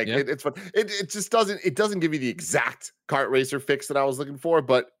 Like it's fun. It just doesn't give you the exact kart racer fix that I was looking for,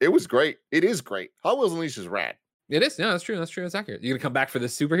 but it was great. It is great. Hot Wheels Unleashed is rad. It is. Yeah, that's true. That's true. That's accurate. You gonna come back for the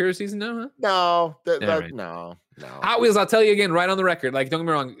superhero season now? Huh? No, Right. No. Hot Wheels. I'll tell you again, right on the record. Like, don't get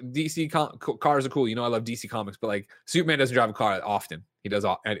me wrong. DC cars are cool. You know, I love DC comics, but like, Superman doesn't drive a car often. He does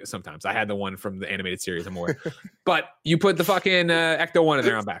sometimes. I had the one from the animated series. I'm aware. But you put the fucking Ecto 1 in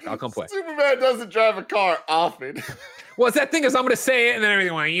there, I'm back. I'll come play. Superman doesn't drive a car often. Well, it's that thing is I'm going to say it and then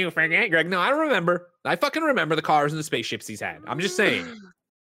everything like, you forget, Greg. No, I remember. I fucking remember the cars and the spaceships he's had. I'm just saying.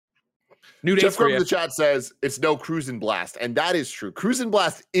 New dates Jeff for from you. the chat says it's no Cruisin' Blast, and that is true. Cruisin'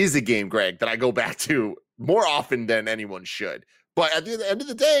 Blast is a game, Greg, that I go back to more often than anyone should. But at the end of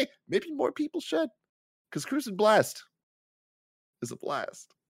the day, maybe more people should, because Cruisin' Blast is a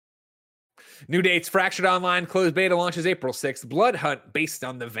blast. New dates. Fractured Online closed beta launches April 6th. Blood Hunt, based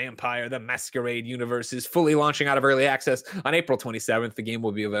on the Vampire the Masquerade universe, is fully launching out of early access on April 27th. The game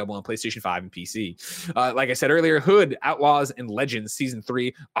will be available on PlayStation 5 and PC. Like I said earlier, Hood, Outlaws, and Legends Season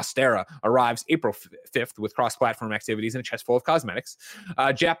 3 Austera arrives April 5th with cross-platform activities and a chest full of cosmetics.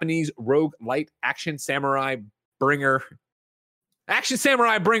 Japanese rogue light action samurai bringer Action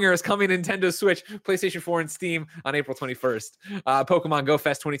Samurai Bringer is coming to Nintendo Switch, PlayStation 4, and Steam on April 21st. Pokemon Go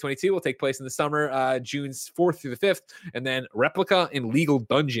Fest 2022 will take place in the summer, June 4th through the 5th. And then Replica and Legal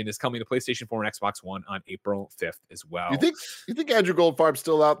Dungeon is coming to PlayStation 4 and Xbox One on April 5th as well. You think Andrew Goldfarb's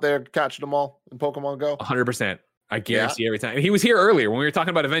still out there catching them all in Pokemon Go? 100%. I guarantee every time. And he was here earlier when we were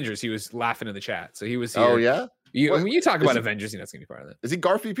talking about Avengers. He was laughing in the chat. So he was here. Oh, yeah? When you talk about Avengers, that's going to be part of that. Is he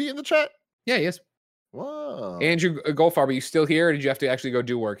Garf VP in the chat? Yeah, he is. Wow. Andrew Goldfarb, are you still here, or did you have to actually go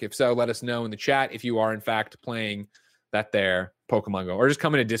do work? If so, let us know in the chat if you are, in fact, playing that there Pokemon Go. Or just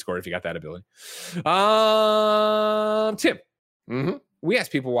come into Discord if you got that ability. Tim. Mm-hmm. We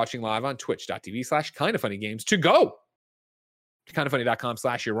asked people watching live on twitch.tv/kindoffunnygames to go to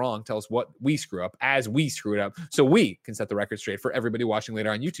kindoffunny.com/you're wrong. Tell us what we screw up as we screw it up so we can set the record straight for everybody watching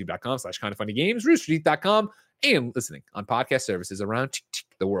later on youtube.com/kindoffunnygames, roosterteeth.com, and listening on podcast services around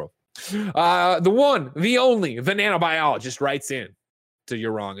the world. The one, the only, the nanobiologist writes in to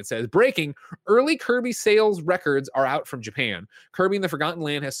You're Wrong. It says, breaking, early Kirby sales records are out from Japan. Kirby in the Forgotten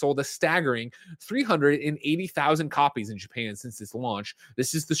Land has sold a staggering 380,000 copies in Japan since its launch.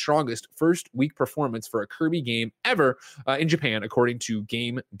 This is the strongest first week performance for a Kirby game ever in Japan, according to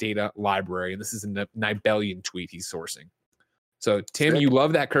Game Data Library. And this is a Nibelian tweet he's sourcing. So, Tim, you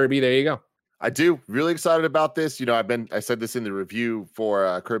love that Kirby. There you go. I do. Really excited about this. You know, I said this in the review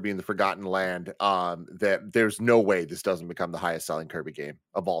for Kirby in the Forgotten Land, that there's no way this doesn't become the highest selling Kirby game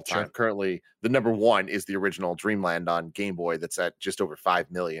of all time. Sure. Currently, the number one is the original Dreamland on Game Boy that's at just over 5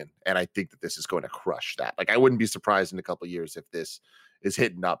 million. And I think that this is going to crush that. Like, I wouldn't be surprised in a couple of years if this is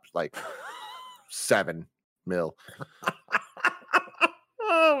hitting up like 7 mil.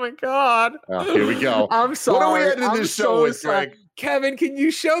 Oh my God. Here we go. I'm sorry. What are we ending this show with, Greg? Kevin, can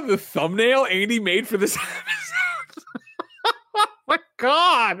you show the thumbnail Andy made for this episode? Oh my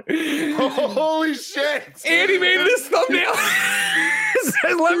God. Holy shit. Andy made this thumbnail. It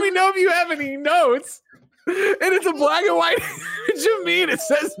says, let me know if you have any notes. And it's a black and white image of me, and it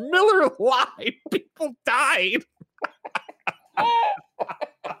says Miller lied. People died.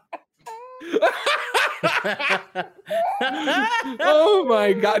 Oh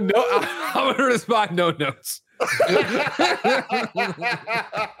my God. No, I'm gonna respond, no notes. And the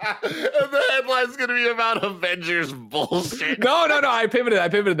headline's gonna be about Avengers bullshit. No. I pivoted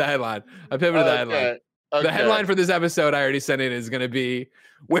the headline. Okay. The headline for this episode I already sent in is gonna be,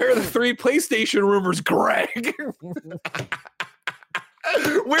 where are the 3 PlayStation rumors, Greg?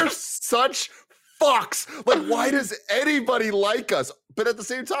 We're such fucks. Like, why does anybody like us? But at the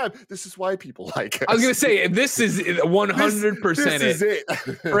same time, this is why people like us. I was gonna say, this is 100% this is it.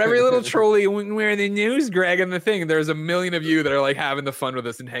 For every little trolley, we're in the news, Greg, and the thing, there's a million of you that are like having the fun with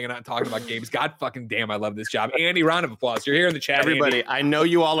us and hanging out and talking about games. God fucking damn, I love this job. Andy, round of applause. You're here in the chat. Everybody, Andy. I know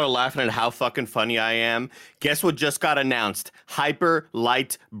you all are laughing at how fucking funny I am. Guess what just got announced? Hyper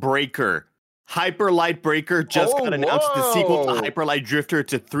Light Breaker. Hyper Light Breaker just got announced, the sequel to Hyper Light Drifter.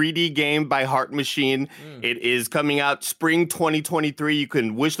 It's a 3D game by Heart Machine. It is coming out spring 2023. You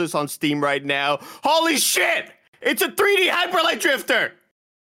can wish this on Steam right now. Holy shit! It's a 3D Hyper Light Drifter!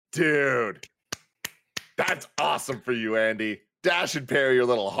 Dude, that's awesome for you, Andy. Dash and Perry your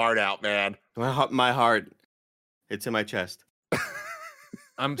little heart out, man. My heart, it's in my chest.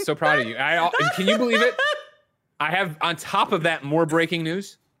 I'm so proud of you. Can you believe it? I have, on top of that, more breaking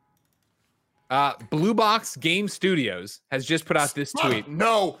news. Blue Box Game Studios has just put out this tweet.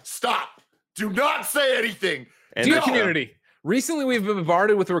 No, stop. Do not say anything. Dear community, recently we've been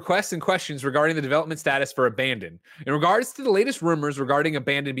bombarded with requests and questions regarding the development status for Abandon. In regards to the latest rumors regarding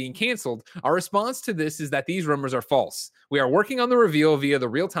Abandon being canceled, our response to this is that these rumors are false. We are working on the reveal via the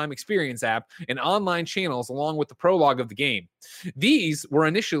real-time experience app and online channels along with the prologue of the game. These were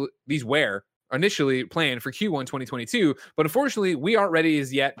initially planned for Q1 2022, but unfortunately we aren't ready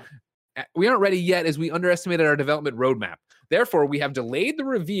yet as we underestimated our development roadmap. Therefore, we have delayed the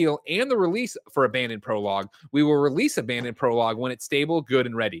reveal and the release for Abandoned Prologue. We will release Abandoned Prologue when it's stable, good,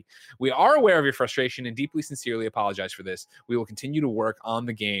 and ready. We are aware of your frustration and deeply sincerely apologize for this. We will continue to work on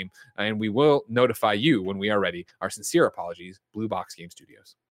the game, and we will notify you when we are ready. Our sincere apologies, Blue Box Game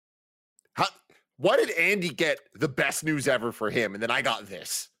Studios. Why did Andy get the best news ever for him, and then I got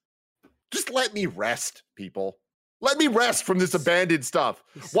this? Just let me rest, people. Let me rest from this abandoned stuff.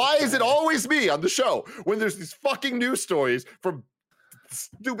 Why is it always me on the show when there's these fucking news stories from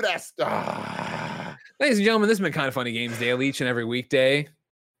stupid ass? Ladies and gentlemen, this has been Kind of Funny Games Daily each and every weekday.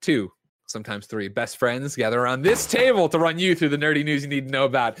 2 sometimes 3 best friends gather around this table to run you through the nerdy news you need to know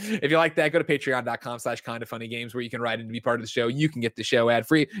about. If you like that, go to patreon.com/kindafunnygames where you can write in to be part of the show. You can get the show ad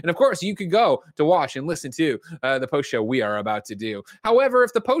free. And of course, you could go to watch and listen to the post show we are about to do. However,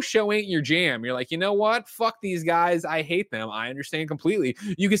 if the post show ain't your jam, you're like, you know what? Fuck these guys. I hate them. I understand completely.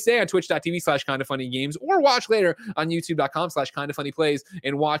 You can stay on twitch.tv/kindafunnygames or watch later on youtube.com/kindafunnyplays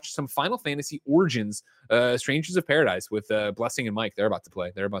and watch some Final Fantasy Origins, Strangers of Paradise with Blessing and Mike. They're about to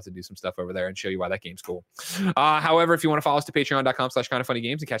play. They're about to do some stuff over there and show you why that game's cool. However, if you want to follow us to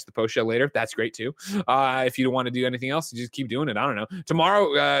patreon.com/kindafunnygames and catch the post show later, that's great too. If you don't want to do anything else, just keep doing it. I don't know.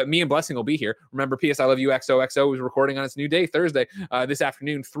 Tomorrow, me and Blessing will be here. Remember, PS I Love You XOXO is recording on its new day, Thursday, this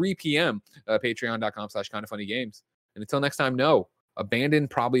afternoon, 3 p.m. Patreon.com/kindafunnygames. And until next time, no, Abandoned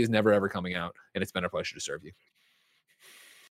probably is never ever coming out, and it's been a pleasure to serve you.